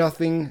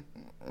 3-0,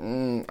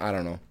 I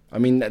don't know. I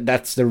mean,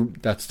 that's the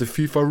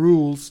FIFA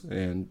rules,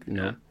 and you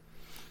know,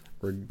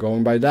 we're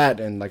going by that.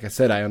 And like I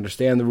said, I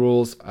understand the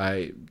rules,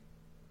 I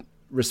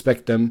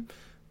respect them,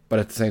 but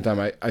at the same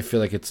time, I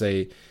feel like it's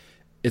a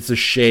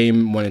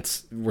shame when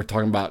we're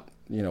talking about,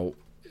 you know.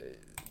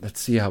 Let's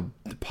see how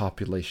the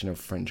population of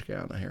French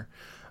Guiana here.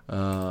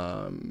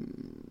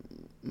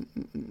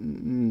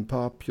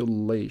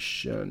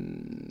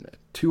 Population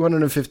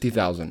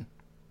 250,000.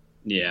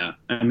 Yeah,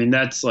 I mean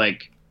that's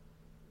like,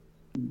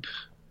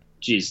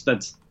 geez,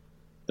 that's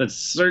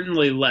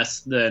certainly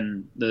less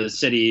than the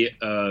city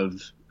of,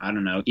 I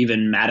don't know,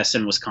 even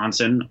Madison,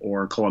 Wisconsin,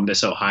 or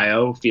Columbus,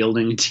 Ohio,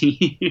 fielding a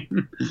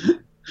team.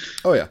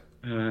 Oh yeah.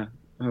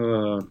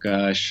 Oh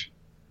gosh.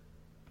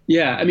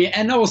 Yeah, I mean,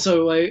 and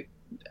also like,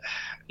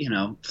 you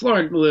know,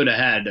 Florent Malouda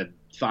had a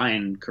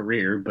fine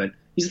career, but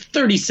he's a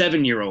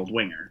 37-year-old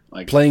winger,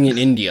 like playing in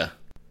India.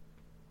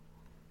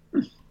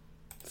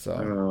 So,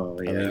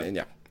 oh, yeah. I mean,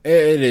 yeah,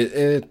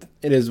 it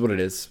is what it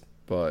is.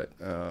 But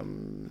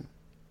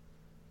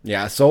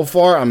yeah, so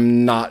far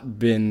I'm not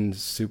been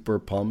super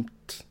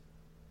pumped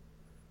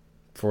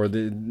for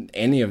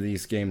any of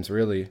these games,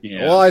 really.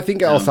 Yeah. Well, I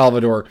think El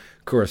Salvador,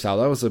 Curacao,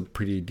 that was a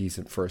pretty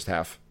decent first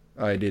half.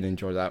 I did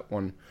enjoy that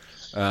one.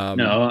 No,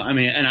 I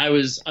mean, and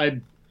I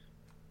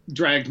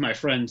dragged my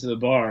friend to the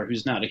bar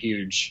who's not a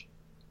huge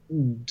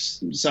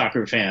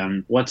soccer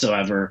fan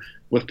whatsoever,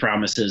 with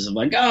promises of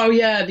like, oh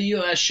yeah, the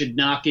U.S. should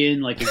knock in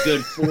like a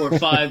good 4 or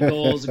 5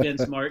 goals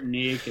against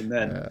Martinique, and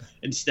then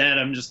instead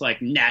I'm just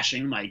like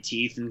gnashing my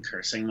teeth and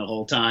cursing the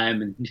whole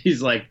time, and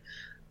he's like,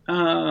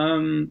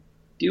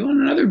 do you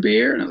want another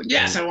beer? And I'm like,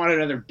 yes, I want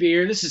another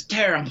beer. This is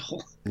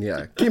terrible.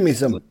 Yeah, give me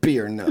some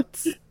beer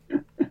nuts.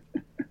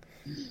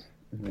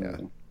 Yeah.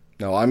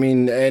 No, I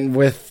mean, and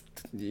with,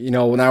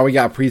 now we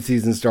got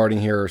preseason starting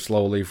here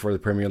slowly for the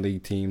Premier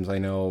League teams. I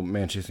know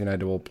Manchester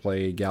United will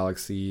play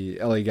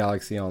LA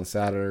Galaxy on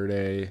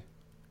Saturday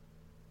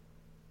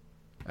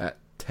at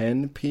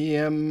 10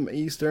 p.m.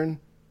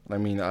 Eastern. I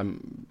mean,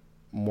 I'm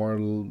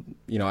more,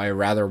 I'd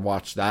rather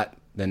watch that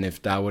than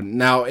if that would.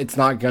 Now, it's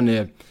not going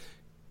to,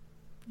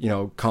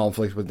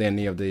 conflict with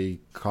any of the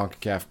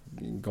CONCACAF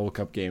Gold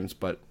Cup games,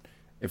 but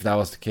if that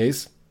was the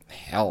case,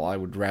 hell, I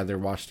would rather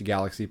watch the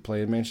Galaxy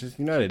play Manchester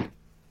United.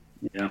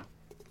 Yeah.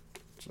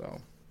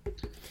 So.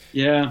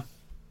 Yeah.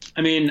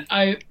 I mean,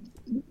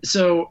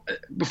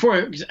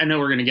 before, I know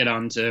we're going to get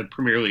on to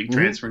Premier League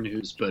transfer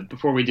news, but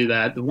before we do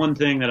that, the one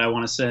thing that I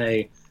want to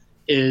say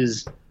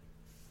is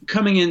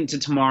coming into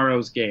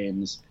tomorrow's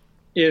games,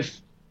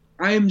 if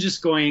I am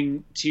just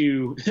going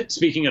to,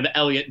 speaking of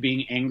Elliott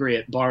being angry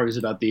at bars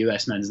about the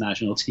U.S. men's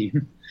national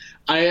team,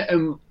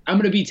 I'm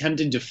going to be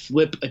tempted to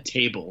flip a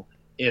table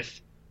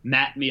if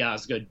Matt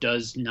Miazga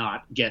does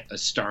not get a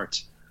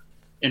start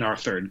in our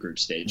third group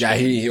stage. Yeah,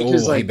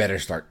 he better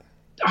start.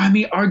 I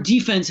mean, our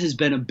defense has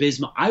been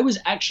abysmal. I was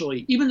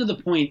actually, even to the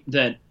point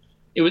that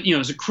it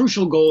was a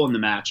crucial goal in the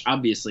match.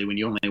 Obviously, when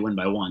you only win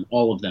by 1,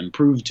 all of them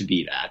proved to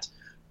be that.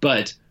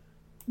 But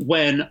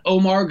when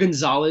Omar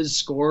Gonzalez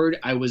scored,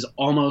 I was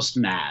almost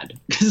mad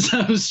because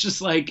I was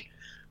just like,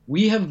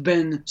 we have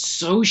been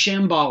so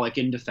shambolic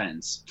in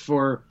defense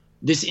for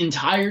this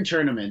entire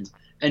tournament,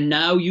 and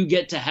now you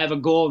get to have a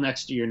goal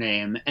next to your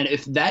name. And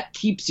if that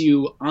keeps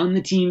you on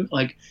the team,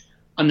 like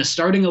on the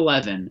starting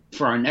 11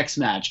 for our next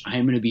match, I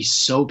am going to be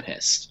so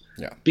pissed.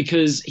 Yeah.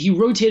 Because he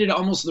rotated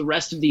almost the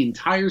rest of the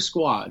entire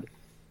squad,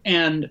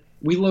 and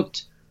we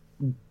looked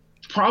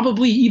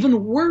probably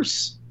even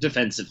worse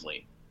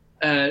defensively.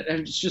 And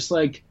it's just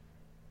like,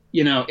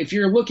 if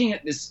you're looking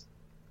at this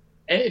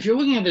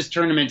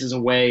tournament as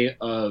a way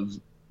of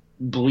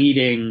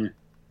bleeding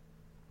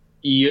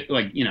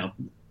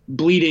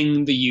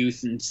bleeding the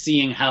youth and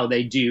seeing how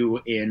they do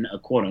in a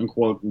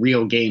quote-unquote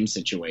real game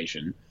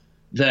situation,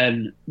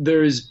 then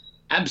there's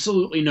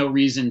absolutely no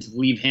reason to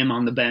leave him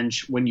on the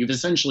bench when you've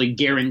essentially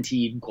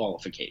guaranteed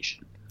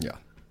qualification. Yeah.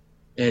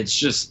 It's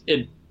just,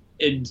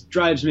 it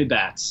drives me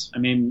bats. I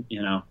mean,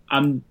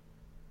 I'm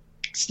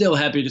still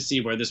happy to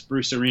see where this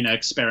Bruce Arena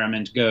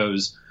experiment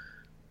goes.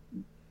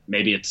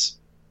 Maybe it's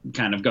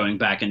kind of going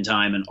back in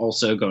time and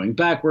also going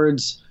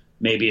backwards.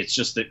 Maybe it's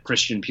just that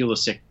Christian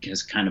Pulisic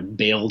has kind of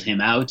bailed him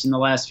out in the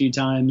last few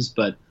times,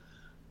 but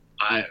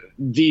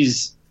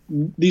these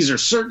are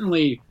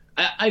certainly,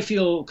 I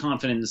feel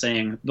confident in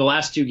saying the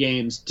last 2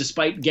 games,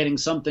 despite getting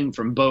something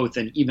from both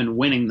and even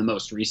winning the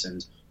most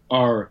recent,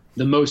 are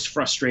the most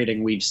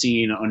frustrating we've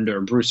seen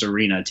under Bruce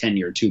Arena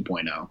tenure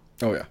 2.0.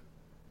 Oh, yeah.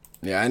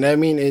 Yeah, and I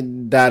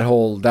mean,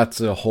 that's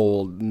a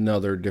whole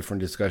another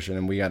different discussion,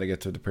 and we got to get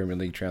to the Premier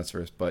League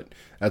transfers, but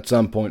at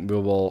some point we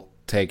will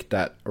take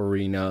that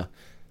Arena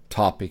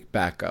topic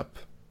back up,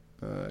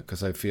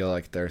 because I feel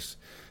like there's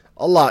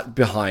a lot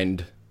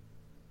behind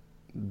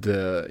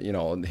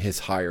his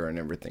hire and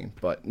everything.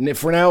 But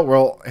for now,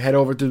 we'll head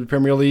over to the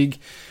Premier League,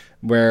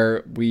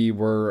 where we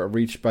were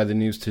reached by the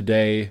news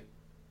today,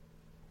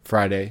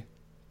 Friday,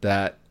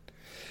 that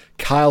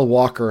Kyle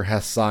Walker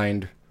has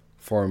signed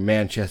for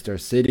Manchester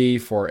City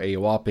for a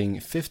whopping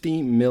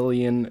 £50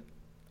 million.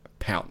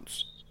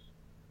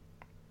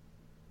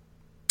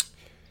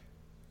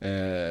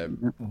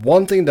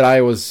 One thing that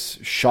I was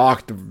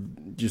shocked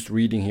just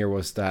reading here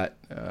was that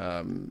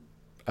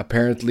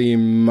apparently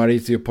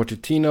Mauricio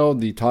Pochettino,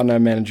 the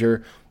Tottenham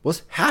manager,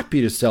 was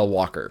happy to sell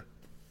Walker.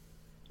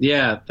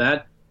 Yeah,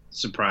 that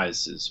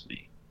surprises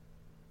me.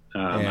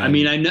 I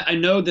mean, I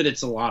know that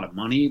it's a lot of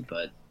money,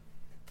 but...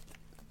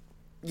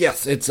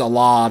 Yes, it's a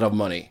lot of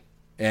money.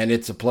 And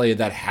it's a player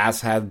that has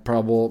had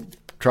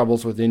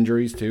troubles with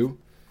injuries too.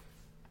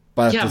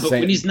 But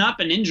when he's not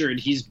been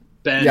injured, he's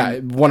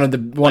been one of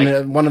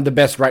the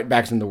best right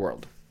backs in the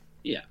world.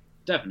 Yeah,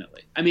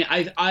 definitely. I mean,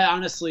 I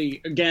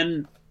honestly,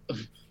 again,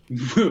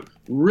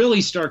 really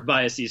stark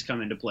biases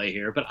come into play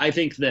here, but I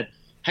think that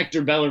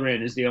Hector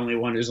Bellerin is the only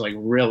one who's like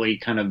really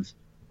kind of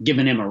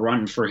given him a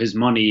run for his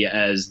money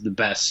as the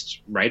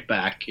best right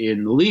back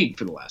in the league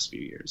for the last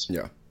few years.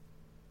 Yeah.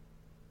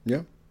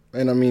 Yeah.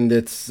 And I mean,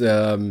 it's,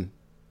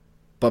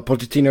 but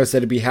Pochettino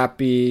said to be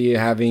happy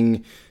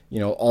having,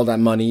 all that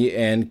money,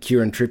 and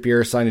Kieran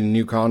Trippier signed a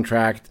new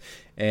contract,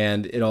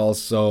 and it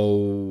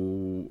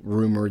also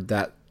rumored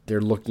that they're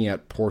looking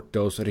at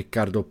Porto's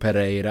Ricardo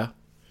Pereira.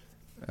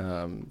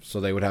 So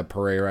they would have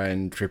Pereira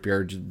and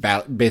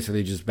Trippier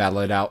basically just battle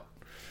it out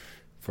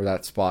for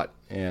that spot.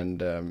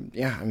 And I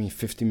mean,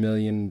 £50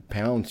 million,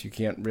 you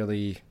can't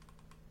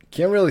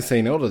really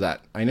say no to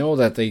that. I know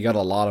that they got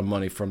a lot of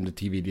money from the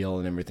TV deal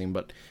and everything,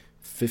 but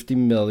 $50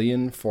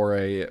 million for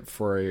a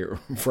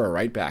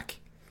right back.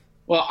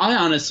 Well,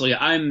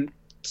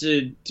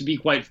 to be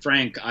quite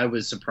frank, I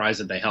was surprised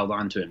that they held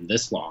on to him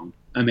this long.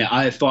 I mean,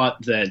 I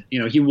thought that,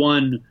 he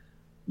won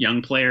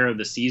Young Player of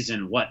the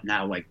Season,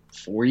 like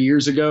 4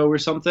 years ago or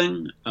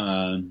something?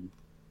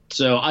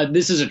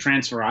 This is a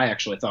transfer I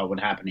actually thought would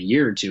happen a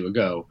year or two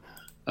ago.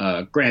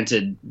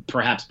 Granted,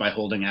 perhaps by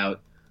holding out,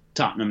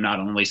 Tottenham not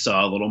only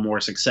saw a little more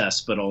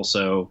success, but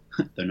also,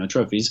 there are no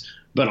trophies,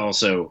 but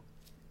also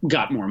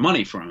got more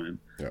money from him.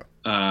 Yeah.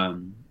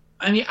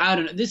 I mean, I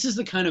don't know. This is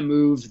the kind of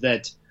move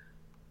that,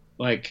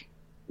 like,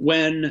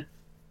 when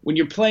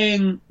you're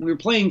playing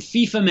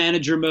FIFA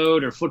Manager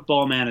mode or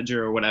Football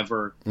Manager or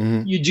whatever,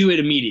 you do it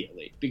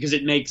immediately because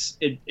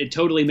it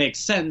totally makes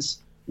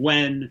sense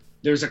when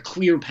there's a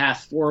clear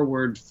path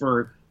forward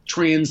for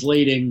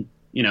translating.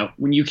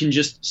 When you can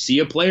just see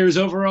a player's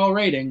overall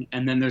rating,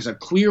 and then there's a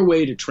clear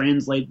way to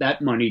translate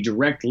that money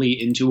directly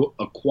into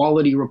a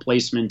quality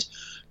replacement,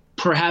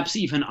 perhaps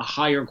even a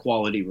higher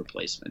quality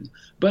replacement.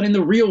 But in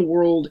the real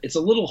world, it's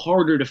a little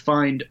harder to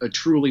find a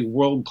truly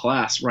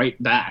world-class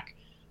right back.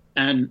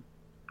 And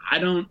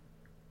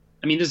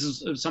this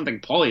is something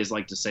Pauly has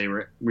liked to say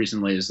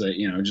recently, is that,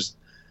 just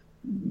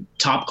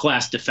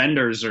top-class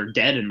defenders are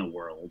dead in the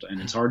world, and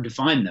it's hard to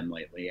find them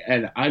lately.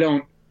 And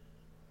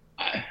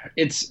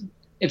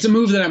it's a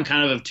move that I'm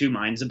kind of two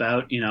minds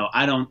about.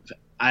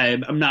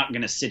 I'm not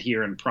going to sit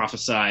here and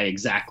prophesy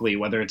exactly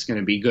whether it's going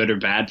to be good or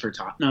bad for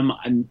Tottenham.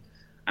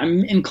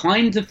 I'm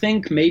inclined to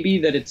think maybe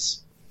that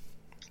it's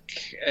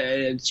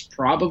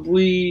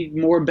probably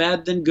more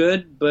bad than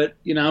good, but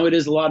it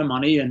is a lot of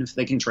money, and if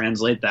they can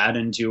translate that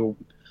into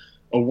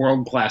a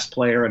world-class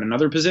player at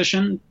another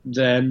position,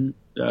 then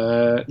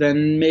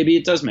maybe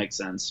it does make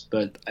sense.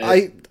 But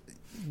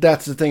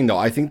that's the thing, though.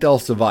 I think they'll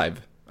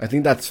survive. I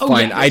think that's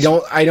fine. Yeah,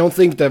 I don't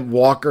think that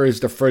Walker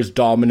is the first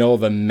domino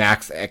of a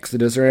max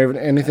exodus or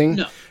anything.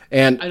 No,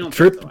 and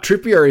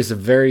Trippier is a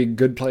very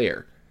good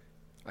player.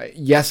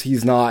 Yes,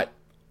 he's not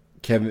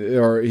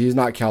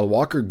Kyle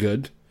Walker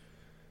good,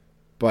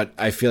 but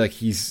I feel like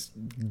he's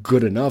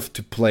good enough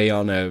to play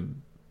on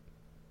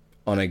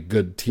a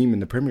good team in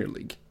the Premier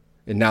League.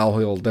 And now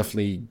he'll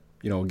definitely,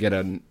 get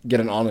an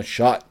honest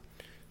shot.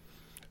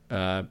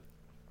 And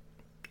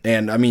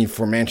I mean,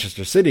 for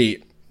Manchester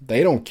City,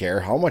 they don't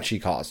care how much he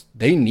costs.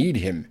 They need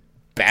him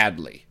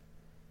badly.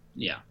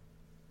 Yeah.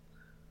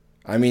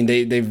 I mean,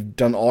 they've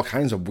done all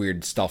kinds of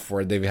weird stuff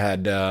where they've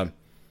had,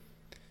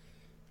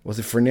 was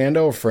it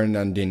Fernando or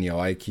Fernandinho?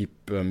 I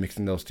keep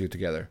mixing those two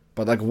together.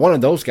 But like one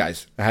of those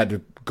guys had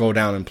to go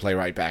down and play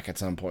right back at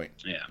some point.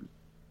 Yeah.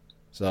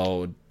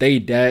 So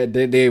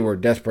they were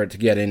desperate to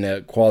get in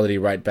a quality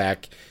right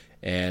back,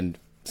 and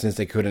since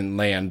they couldn't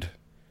land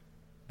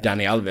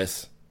Dani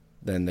Alves,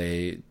 then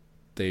they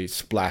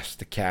splashed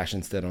the cash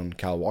instead on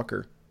Kyle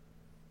Walker.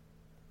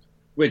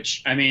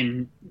 Which, I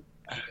mean,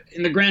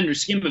 in the grander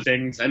scheme of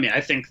things, I mean, I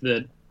think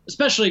that,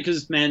 especially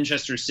because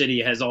Manchester City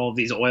has all of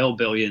these oil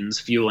billions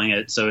fueling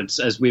it, so it's,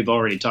 as we've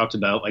already talked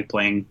about, like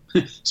playing,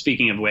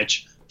 speaking of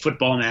which,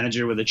 Football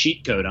Manager with a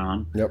cheat code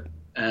on. Yep.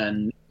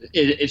 And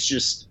it's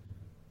just,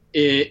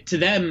 to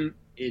them,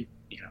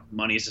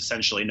 money is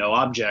essentially no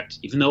object,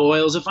 even though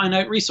oil is a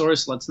finite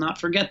resource. Let's not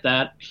forget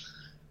that.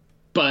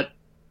 But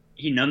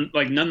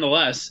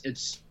nonetheless,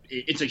 it's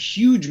a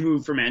huge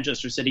move for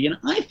Manchester City, and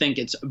I think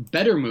it's a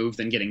better move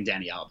than getting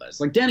Dani Alves.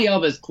 Like, Dani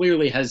Alves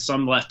clearly has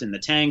some left in the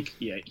tank.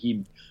 Yeah,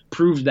 he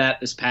proved that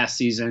this past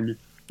season.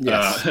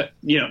 Yes.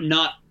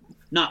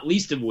 Not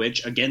least of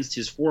which against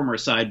his former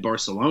side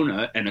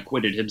Barcelona, and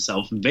acquitted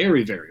himself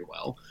very, very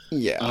well.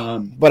 Yeah,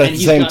 but at the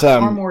same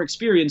time, far more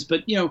experience.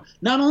 But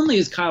not only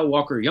is Kyle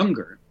Walker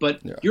younger,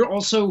 but you're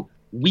also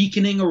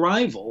weakening a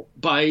rival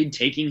by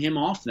taking him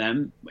off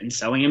them and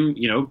selling him.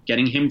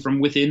 Getting him from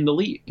within the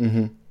league.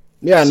 Mm-hmm.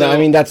 Yeah, so, no, I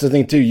mean that's the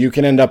thing too. You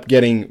can end up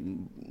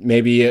getting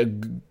maybe a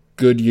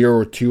good year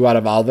or two out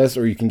of Alves,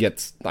 or you can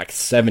get like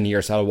 7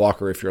 years out of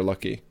Walker if you're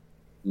lucky.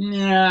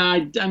 Yeah,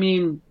 I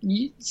mean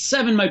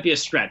 7 might be a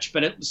stretch,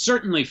 but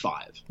certainly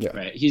 5. Yeah.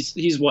 Right?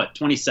 He's what,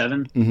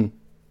 27? Mm-hmm.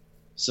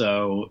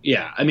 So,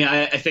 yeah, I mean,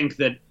 I think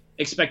that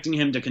expecting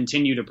him to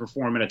continue to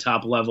perform at a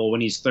top level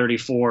when he's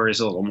 34 is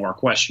a little more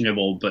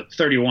questionable, but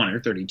 31 or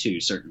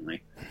 32,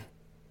 certainly.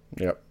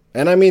 Yep.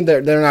 And, I mean,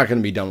 they're not going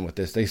to be done with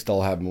this. They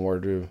still have more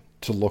to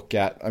look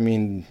at. I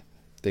mean,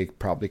 they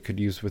probably could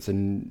use with a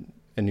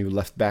new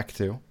left back,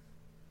 too.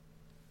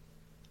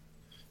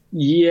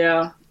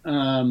 Yeah.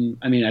 I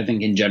mean, I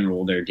think in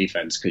general their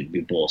defense could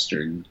be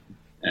bolstered.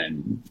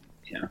 And,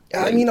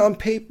 I mean, on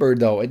paper,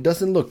 though, it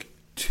doesn't look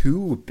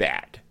too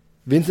bad.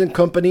 Vincent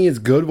Kompany is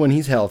good when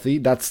he's healthy.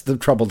 That's the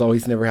trouble, though.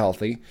 He's never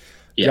healthy.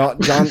 Yeah.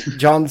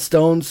 John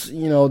Stones,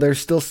 there's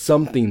still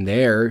something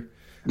there.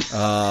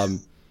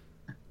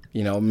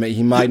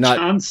 He might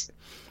not.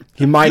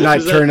 He might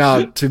not turn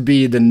out to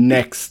be the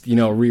next,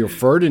 Rio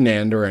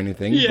Ferdinand or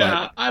anything.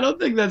 Yeah, but I don't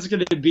think that's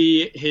going to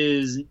be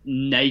his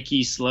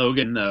Nike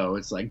slogan, though.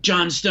 It's like,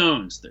 John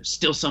Stones, there's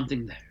still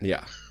something there.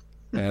 Yeah.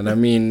 And I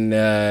mean,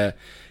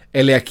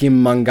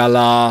 Eliakim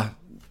Mangala,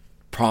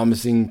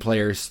 promising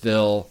player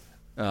still.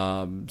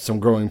 Some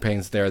growing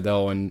pains there,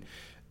 though. And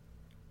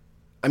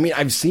I mean,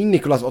 I've seen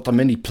Nicolas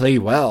Otamendi play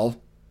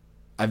well.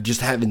 I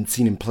just haven't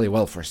seen him play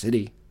well for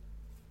City.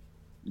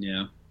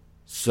 Yeah.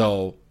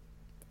 So,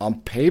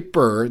 on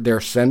paper,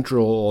 their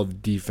central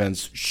of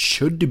defense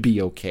should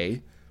be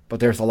okay,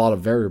 but there's a lot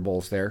of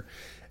variables there.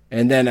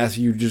 And then as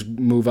you just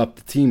move up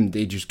the team,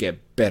 they just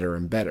get better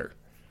and better.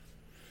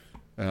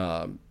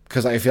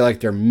 Because I feel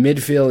like their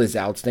midfield is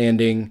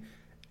outstanding,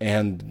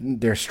 and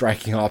their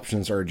striking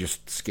options are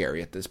just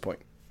scary at this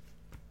point.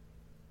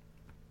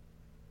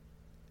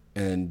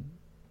 And,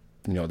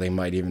 they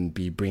might even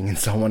be bringing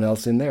someone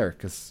else in there,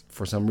 because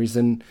for some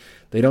reason,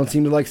 they don't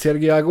seem to like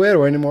Sergio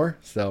Aguero anymore,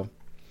 so...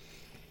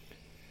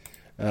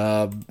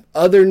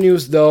 other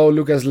news, though,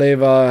 Lucas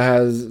Leiva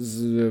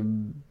has,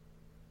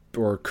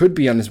 or could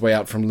be on his way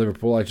out from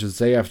Liverpool, I should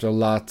say, after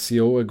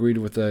Lazio agreed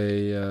with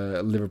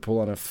Liverpool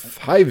on a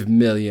 £5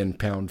 million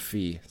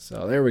fee.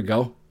 So there we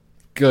go.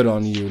 Good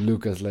on you,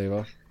 Lucas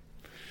Leiva.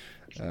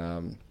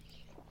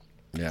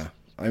 Yeah,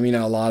 I mean,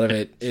 a lot of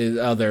it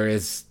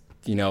is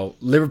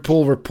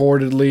Liverpool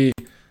reportedly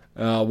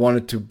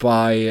wanted to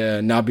buy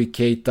Naby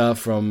Keita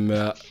from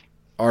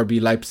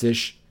RB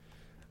Leipzig.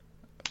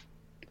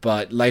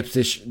 But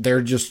Leipzig,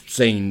 they're just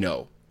saying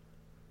no.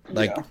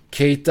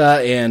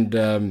 Keita and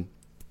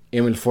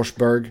Emil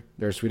Forsberg,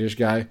 they're a Swedish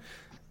guy,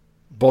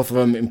 both of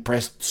them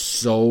impressed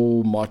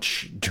so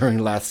much during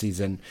last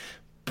season.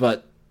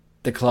 But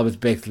the club has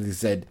basically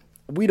said,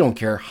 we don't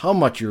care how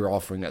much you're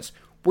offering us.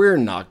 We're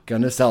not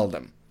going to sell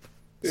them.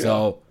 Yeah.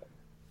 So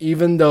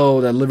even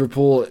though that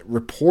Liverpool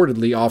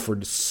reportedly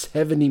offered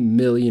 £70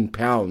 million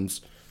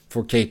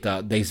for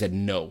Keita, they said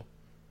no.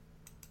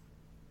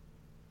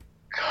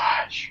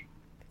 Gosh.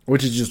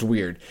 Which is just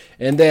weird.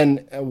 And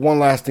then one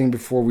last thing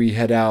before we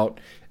head out.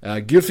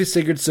 Gylfi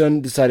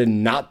Sigurdsson decided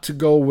not to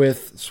go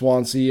with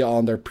Swansea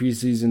on their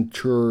preseason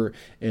tour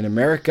in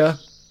America.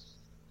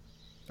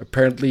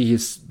 Apparently,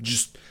 he's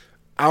just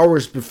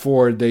hours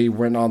before they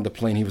went on the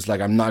plane, he was like,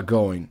 I'm not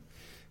going.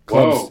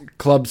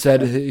 Club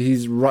said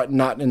he's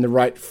not in the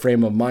right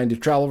frame of mind to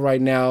travel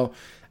right now,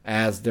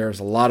 as there's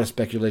a lot of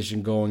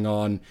speculation going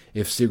on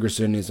if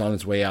Sigurdsson is on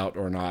his way out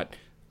or not.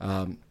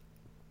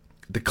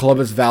 The club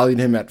has valued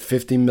him at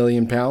 £50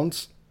 million,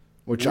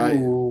 which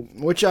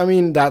I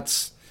mean,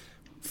 that's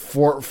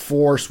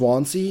for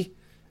Swansea,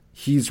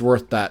 he's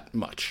worth that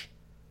much.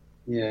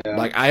 Yeah,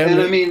 like I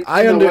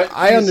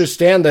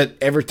understand that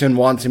Everton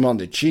wants him on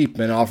the cheap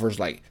and offers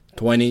like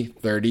 20,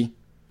 30,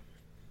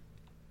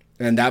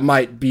 and that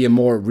might be a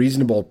more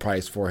reasonable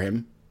price for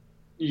him.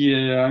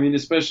 Yeah, I mean,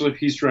 especially if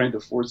he's trying to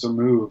force a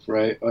move,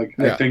 right? Like,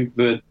 yeah. I think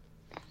that.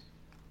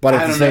 But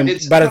at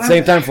the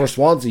same time, for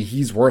Swansea,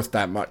 he's worth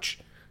that much.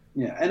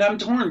 Yeah, and I'm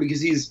torn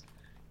because he's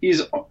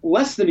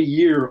less than a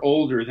year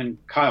older than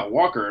Kyle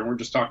Walker, and we're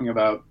just talking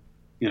about,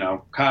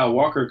 Kyle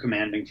Walker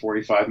commanding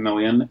 $45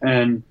 million,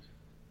 and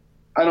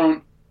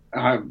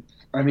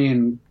I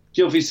mean,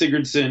 Gylfi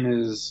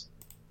Sigurdsson is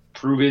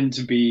proven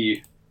to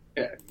be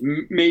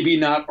maybe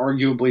not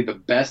arguably the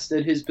best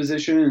at his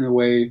position in the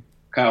way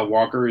Kyle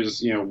Walker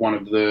is, one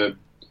of the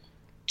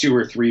 2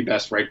 or 3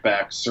 best right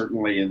backs,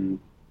 certainly in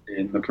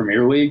the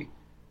Premier League.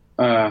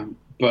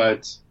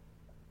 But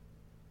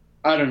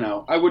I don't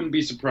know. I wouldn't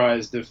be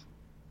surprised if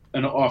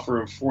an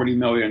offer of $40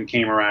 million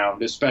came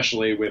around,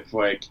 especially with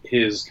like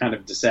his kind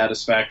of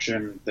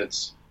dissatisfaction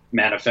that's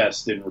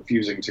manifest in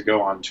refusing to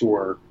go on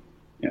tour.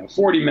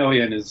 $40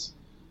 million is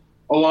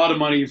a lot of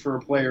money for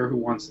a player who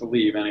wants to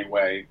leave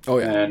anyway. Oh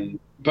yeah.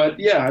 But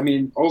yeah, I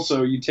mean,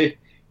 also you take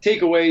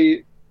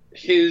away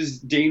his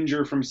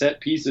danger from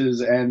set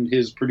pieces and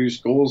his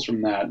produced goals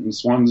from that, and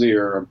Swansea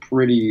are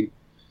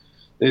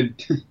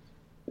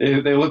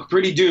they look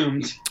pretty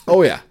doomed.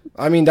 Oh yeah.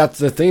 I mean, that's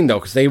the thing, though,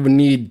 because they would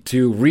need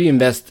to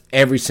reinvest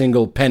every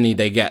single penny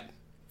they get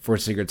for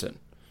Sigurdsson.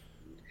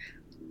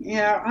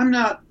 Yeah,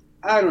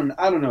 I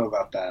don't know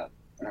about that.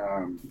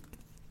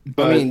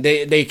 But I mean,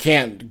 they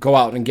can't go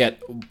out and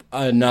get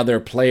another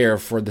player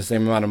for the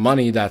same amount of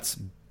money that's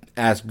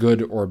as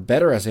good or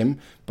better as him,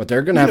 but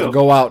they're going to have to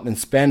go out and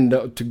spend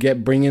to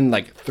bring in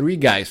like 3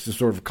 guys to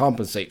sort of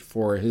compensate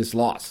for his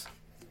loss.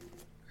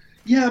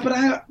 Yeah, but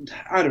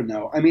I don't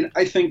know. I mean,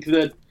 I think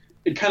that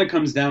it kind of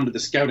comes down to the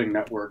scouting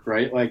network,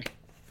 right? Like,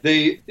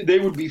 they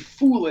would be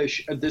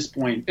foolish at this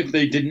point if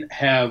they didn't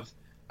have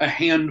a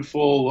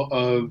handful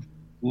of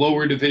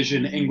lower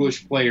division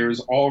English players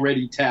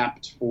already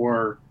tapped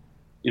for,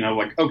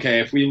 like,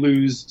 okay, if we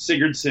lose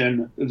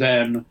Sigurdsson,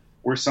 then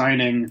we're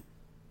signing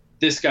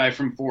this guy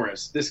from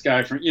Forest, this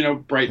guy from,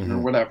 Brighton or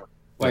whatever.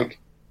 Like,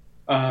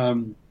 I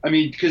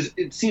mean, because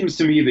it seems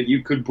to me that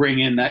you could bring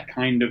in that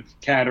kind of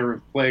cadre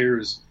of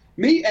players.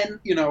 And,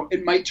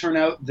 it might turn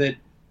out that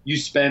you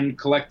spend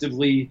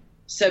collectively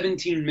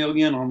 $17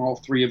 million on all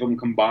 3 of them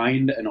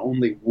combined, and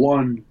only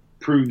one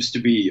proves to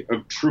be a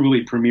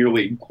truly Premier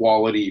League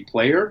quality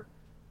player.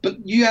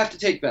 But you have to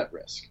take that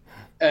risk.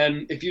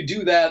 And if you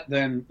do that,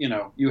 then,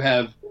 you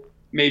have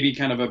maybe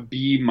kind of a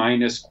B-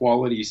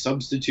 quality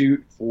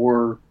substitute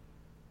for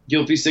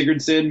Gylfi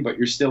Sigurdsson, but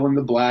you're still in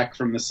the black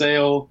from the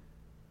sale.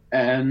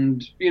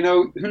 And,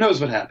 who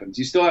knows what happens?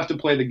 You still have to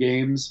play the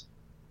games.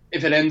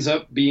 If it ends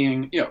up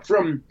being,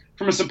 from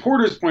a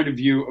supporter's point of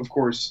view, of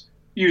course,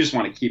 you just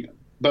want to keep him.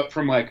 But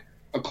from like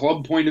a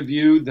club point of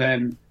view,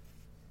 then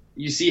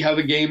you see how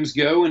the games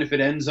go. And if it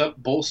ends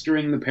up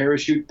bolstering the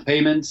parachute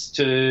payments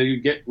to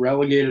get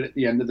relegated at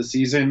the end of the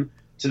season,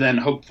 to then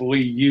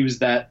hopefully use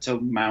that to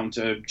mount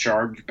a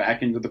charge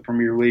back into the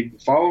Premier League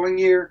the following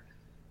year,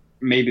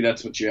 maybe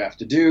that's what you have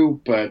to do.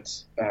 But,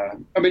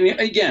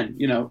 again,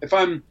 if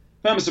I'm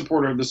a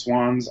supporter of the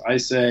Swans, I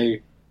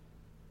say,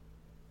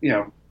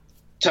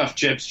 tough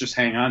chips, just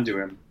hang on to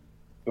him.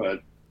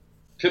 But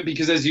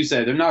because, as you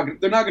say, they're not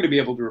going to be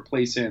able to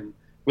replace him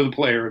with a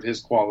player of his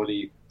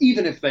quality,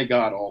 even if they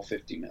got all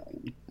 $50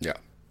 million. Yeah.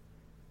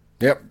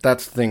 Yep,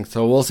 that's the thing.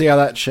 So we'll see how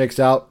that shakes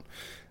out.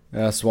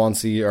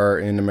 Swansea are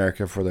in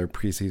America for their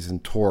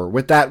preseason tour.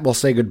 With that, we'll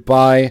say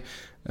goodbye.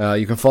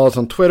 You can follow us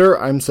on Twitter.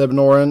 I'm Seb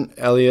Noren.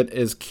 Elliot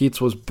is Keats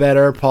Was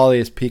Better. Pauly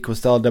is Peak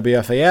Costello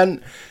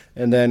WFAN.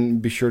 And then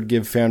be sure to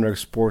give FanRag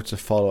Sports a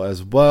follow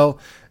as well.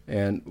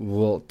 And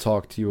we'll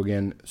talk to you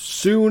again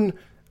soon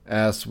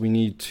as we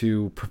need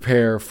to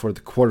prepare for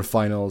the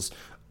quarterfinals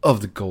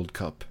of the Gold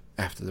Cup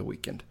after the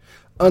weekend.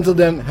 Until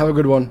then, have a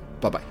good one.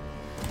 Bye-bye.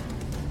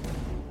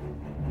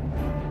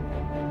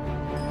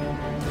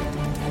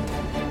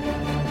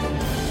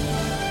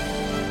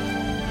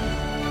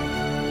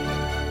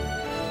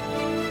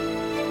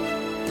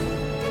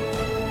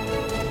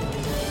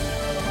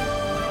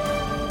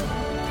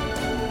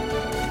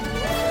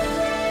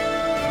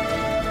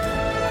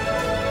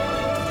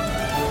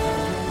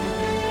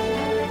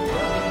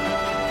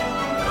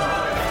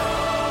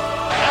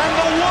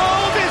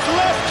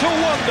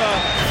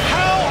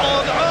 How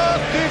on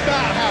earth did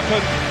that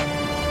happen?